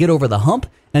able to get over the hump.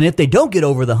 And if they don't get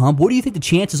over the hump, what do you think the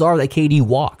chances are that KD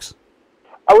walks?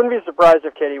 I wouldn't be surprised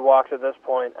if KD walks at this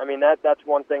point. I mean, that's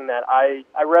one thing that I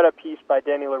read a piece by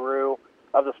Danny LaRue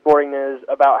of the Sporting News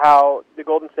about how the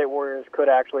Golden State Warriors could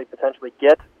actually potentially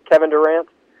get Kevin Durant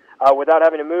without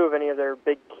having to move any of their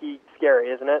big key. Scary,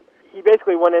 isn't it? He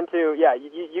basically went into,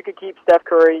 you could keep Steph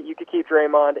Curry, you could keep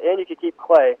Draymond, and you could keep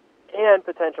Klay, and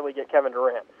potentially get Kevin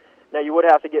Durant. Now, you would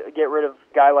have to get rid of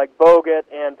a guy like Bogut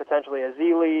and potentially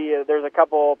Ezeli. There's a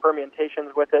couple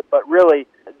permutations with it, but really,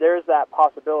 there's that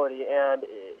possibility. And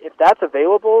if that's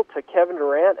available to Kevin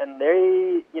Durant and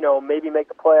they, maybe make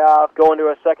the playoff, go into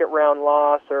a second-round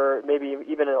loss, or maybe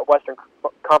even a Western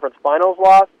Conference Finals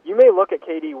loss, you may look at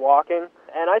KD walking.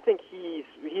 And I think he's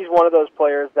one of those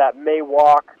players that may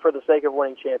walk for the sake of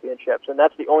winning championships, and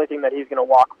that's the only thing that he's going to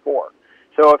walk for.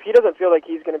 So if he doesn't feel like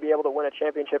he's going to be able to win a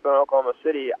championship in Oklahoma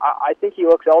City, I think he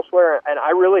looks elsewhere, and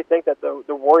I really think that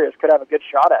the Warriors could have a good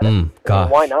shot at it.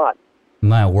 Why not?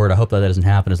 My word, I hope that doesn't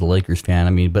happen as a Lakers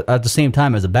fan. But at the same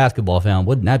time, as a basketball fan,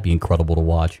 wouldn't that be incredible to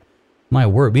watch? My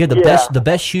word, we had the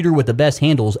best shooter with the best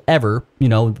handles ever,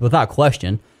 without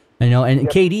question. And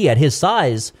KD at his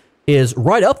size is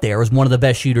right up there as one of the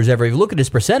best shooters ever. If you look at his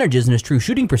percentages and his true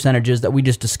shooting percentages that we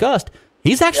just discussed,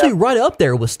 he's actually right up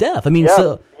there with Steph. So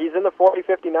he's in the 40,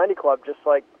 50, 90 club, just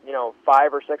like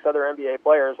 5 or 6 other NBA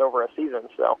players over a season.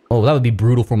 So that would be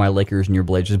brutal for my Lakers and your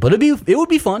Blazers, but it would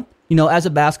be fun. As a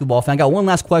basketball fan, I got one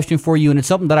last question for you, and it's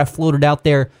something that I floated out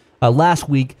there last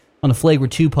week on the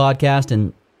Flagrant 2 podcast,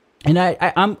 and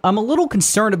I'm a little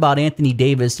concerned about Anthony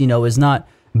Davis. Is not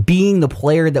being the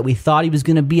player that we thought he was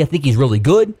going to be. I think he's really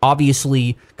good.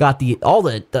 Obviously, got all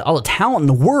the talent in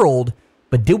the world,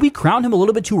 but did we crown him a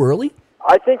little bit too early?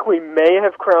 I think we may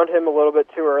have crowned him a little bit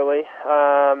too early,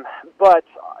 but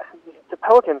the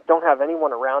Pelicans don't have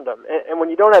anyone around him. And when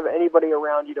you don't have anybody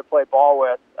around you to play ball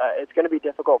with, it's going to be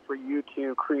difficult for you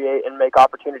to create and make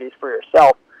opportunities for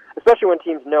yourself, especially when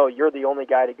teams know you're the only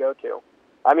guy to go to.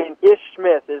 Ish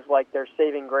Smith is like their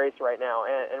saving grace right now,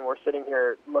 and we're sitting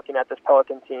here looking at this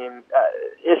Pelican team.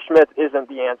 Ish Smith isn't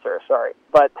the answer, sorry.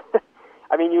 But,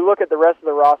 you look at the rest of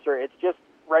the roster, it's just,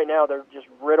 right now, they're just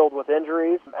riddled with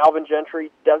injuries. Alvin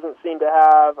Gentry doesn't seem to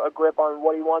have a grip on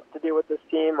what he wants to do with this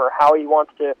team or how he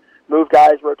wants to move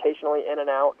guys rotationally in and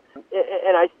out.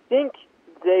 And I think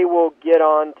they will get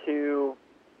on to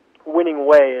winning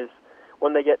ways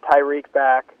when they get Tyreek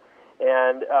back.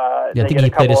 And I think he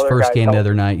played his first game the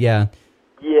other night, Yeah,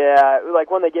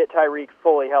 like when they get Tyreek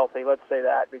fully healthy, let's say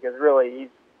that, because really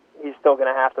he's still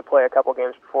going to have to play a couple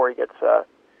games before he gets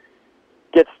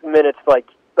minutes like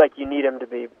you need him to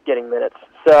be getting minutes.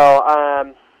 So,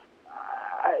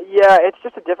 it's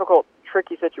just a difficult,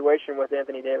 tricky situation with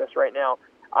Anthony Davis right now.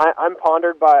 I'm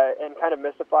pondered by and kind of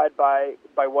mystified by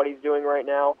what he's doing right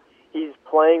now. He's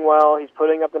playing well, he's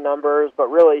putting up the numbers, but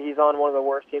really he's on one of the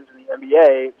worst teams in the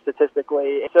NBA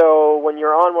statistically. So when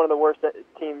you're on one of the worst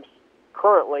teams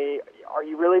currently, are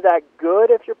you really that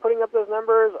good if you're putting up those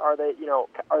numbers? Are they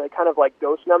kind of like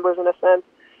ghost numbers in a sense?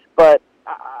 But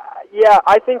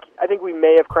I think we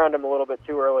may have crowned him a little bit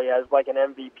too early as like an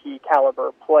MVP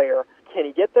caliber player. Can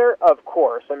he get there? Of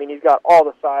course. He's got all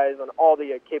the size and all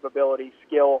the capability,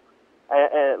 skill,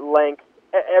 and length.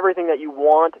 Everything that you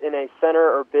want in a center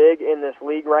or big in this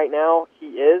league right now, he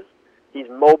is. He's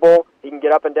mobile. He can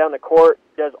get up and down the court,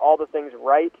 does all the things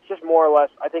right. It's just more or less,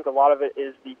 I think a lot of it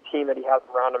is the team that he has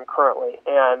around him currently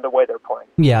and the way they're playing.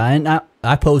 Yeah, and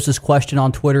I posed this question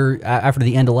on Twitter after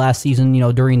the end of last season,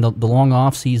 during the long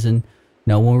off season,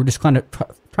 when we were just kind of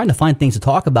trying to find things to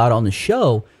talk about on the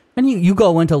show. And you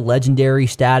go into legendary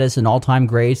status and all-time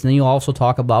greats, and then you also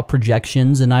talk about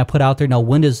projections. And I put out there,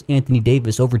 when does Anthony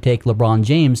Davis overtake LeBron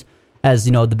James as,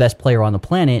 the best player on the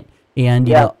planet? And,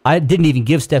 I didn't even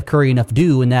give Steph Curry enough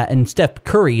due in that. And Steph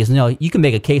Curry is, you can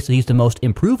make a case that he's the most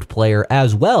improved player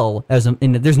as well. And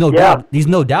there's no doubt, he's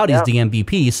the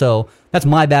MVP. So that's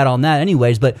my bad on that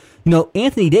anyways. But,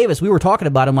 Anthony Davis, we were talking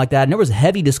about him like that, and there was a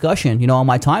heavy discussion, on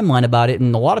my timeline about it.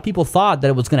 And a lot of people thought that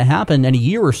it was going to happen in a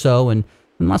year or so, and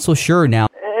I'm not so sure now.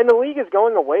 And the league is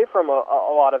going away from a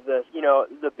lot of this,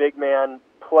 the big man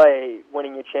play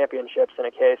winning you championships in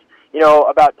a case. You know,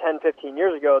 about 10, 15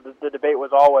 years ago, the debate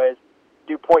was always,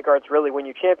 do point guards really win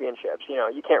you championships? You know,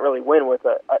 you can't really win with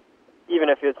even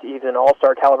if it's even an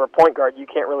all-star caliber point guard, you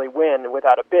can't really win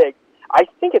without a big. I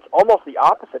think it's almost the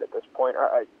opposite at this point.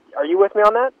 Are you with me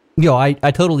on that? Yo, I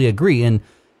totally agree. And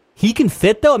he can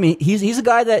fit, though. I mean, he's a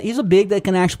guy he's a big that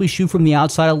can actually shoot from the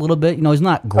outside a little bit. You know, he's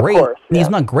not great. Of course, yeah. He's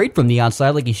not great from the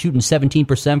outside. Like, he's shooting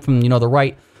 17% from,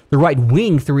 the right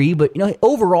wing three. But,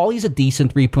 overall, he's a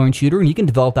decent three-point shooter, and he can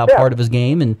develop that part of his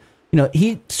game. And,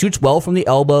 he shoots well from the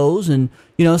elbows. And,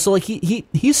 so, like,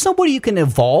 he's somebody you can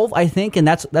evolve, I think. And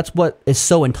that's what is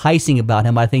so enticing about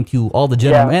him, I think, to all the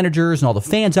general managers and all the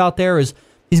fans out there, is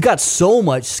he's got so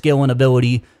much skill and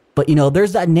ability. But,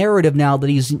 there's that narrative now that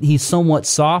he's somewhat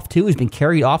soft, too. He's been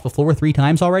carried off the floor 3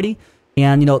 times already.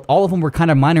 And, all of them were kind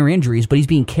of minor injuries, but he's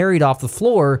being carried off the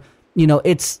floor.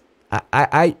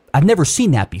 I've never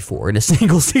seen that before in a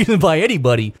single season by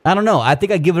anybody. I don't know. I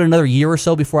think I'd give it another year or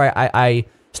so before I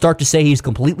start to say he's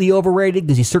completely overrated,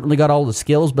 because he's certainly got all the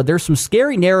skills. But there's some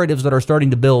scary narratives that are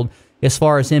starting to build as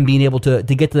far as him being able to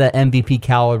get to that MVP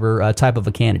caliber type of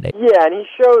a candidate. Yeah, and he's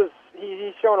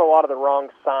shown a lot of the wrong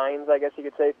signs, I guess you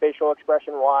could say, facial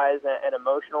expression-wise and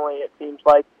emotionally. It seems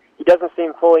like he doesn't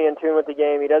seem fully in tune with the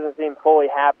game. He doesn't seem fully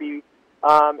happy.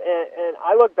 And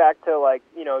I look back to,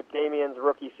 Damian's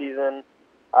rookie season.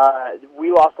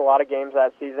 We lost a lot of games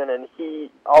that season, and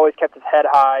he always kept his head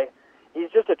high. He's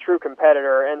just a true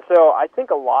competitor. And so I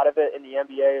think a lot of it in the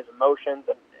NBA is emotions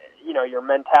and, your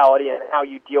mentality and how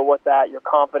you deal with that, your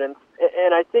confidence.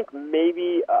 And I think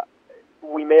maybe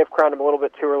we may have crowned him a little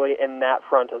bit too early in that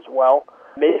front as well.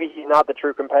 Maybe he's not the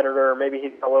true competitor. Maybe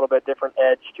he's got a little bit different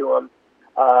edge to him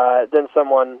than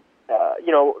someone,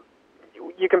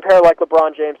 you compare like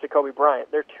LeBron James to Kobe Bryant.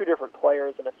 They're two different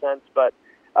players in a sense, but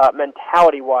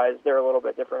mentality-wise, they're a little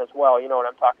bit different as well. You know what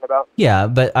I'm talking about? Yeah,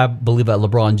 but I believe that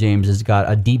LeBron James has got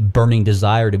a deep, burning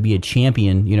desire to be a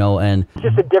champion, and... It's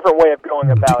just a different way of going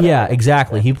about it. Yeah,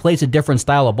 exactly. He plays a different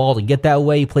style of ball to get that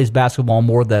way. He plays basketball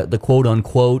more the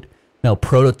quote-unquote,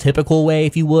 prototypical way,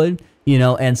 if you would,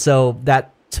 and so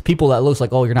that to people that looks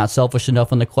like, oh, you're not selfish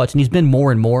enough in the clutch, and he's been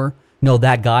more and more,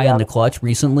 that guy in the clutch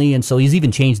recently, and so he's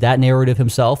even changed that narrative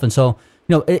himself, and so,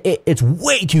 it's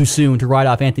way too soon to write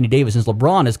off Anthony Davis, since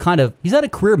LeBron is he's had a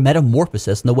career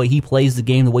metamorphosis in the way he plays the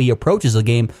game, the way he approaches the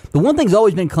game. The one thing's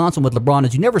always been constant with LeBron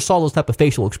is you never saw those type of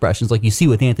facial expressions like you see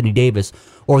with Anthony Davis,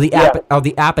 or the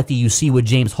apathy you see with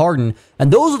James Harden,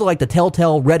 and those are like the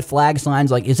telltale red flag signs,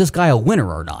 like, is this guy a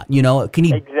winner or not? Can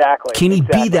he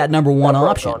be that number one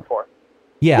option?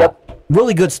 Yeah. Yep.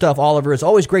 Really good stuff, Oliver. It's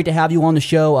always great to have you on the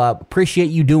show.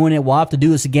 Appreciate you doing it. We'll have to do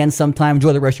this again sometime.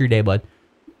 Enjoy the rest of your day, bud.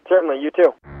 Certainly. You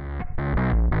too.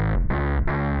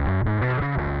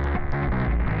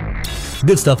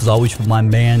 Good stuff as always from my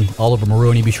man, Oliver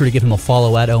Maroney. Be sure to give him a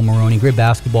follow at O Maroney. Great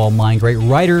basketball mind, great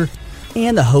writer,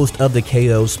 and the host of the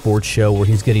KO Sports Show, where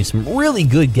he's getting some really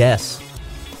good guests.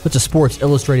 Such as Sports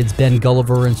Illustrated's Ben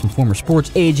Gulliver and some former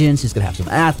sports agents. He's going to have some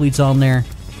athletes on there.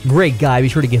 Great guy. Be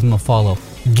sure to give him a follow.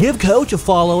 Give Coach a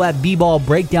follow at B-Ball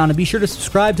Breakdown, and be sure to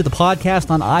subscribe to the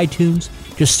podcast on iTunes.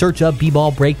 Just search up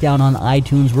B-Ball Breakdown on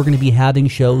iTunes. We're going to be having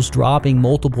shows dropping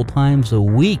multiple times a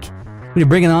week. We're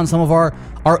bringing on some of our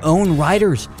own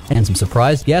writers and some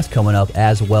surprise guests coming up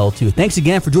as well, too. Thanks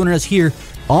again for joining us here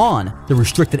on the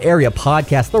Restricted Area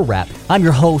Podcast, The Wrap. I'm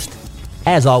your host,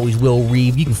 as always, Will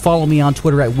Reeve. You can follow me on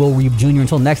Twitter at Will Reeve Jr.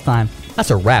 Until next time, that's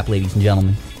a wrap, ladies and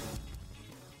gentlemen.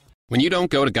 When you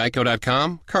don't go to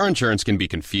Geico.com, car insurance can be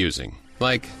confusing.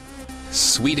 Like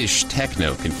Swedish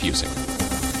techno confusing.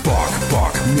 Bark,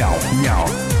 bark, meow, meow.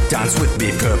 Dance with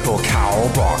me, purple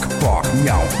cow. Bark, bark,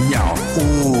 meow, meow.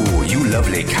 Ooh, you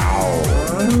lovely cow.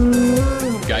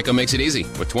 Geico makes it easy.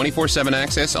 With 24/7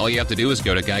 access, all you have to do is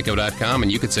go to Geico.com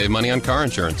and you could save money on car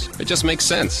insurance. It just makes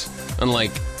sense.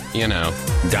 Unlike,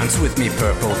 Dance with me,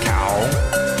 purple cow.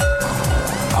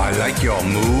 I like your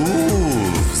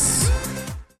moves.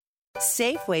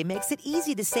 Safeway makes it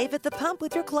easy to save at the pump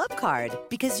with your club card,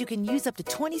 because you can use up to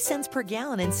 20 cents per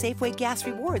gallon in Safeway gas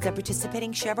rewards at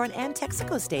participating Chevron and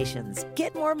Texaco stations.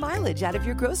 Get more mileage out of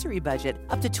your grocery budget,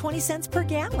 up to 20 cents per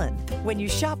gallon. When you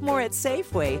shop more at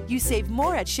Safeway, you save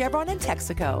more at Chevron and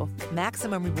Texaco.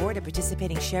 Maximum reward at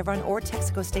participating Chevron or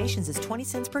Texaco stations is 20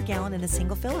 cents per gallon in a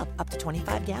single fill-up, up to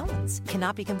 25 gallons.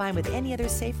 Cannot be combined with any other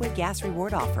Safeway gas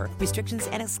reward offer. Restrictions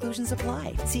and exclusions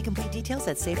apply. See complete details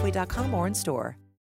at Safeway.com or in store.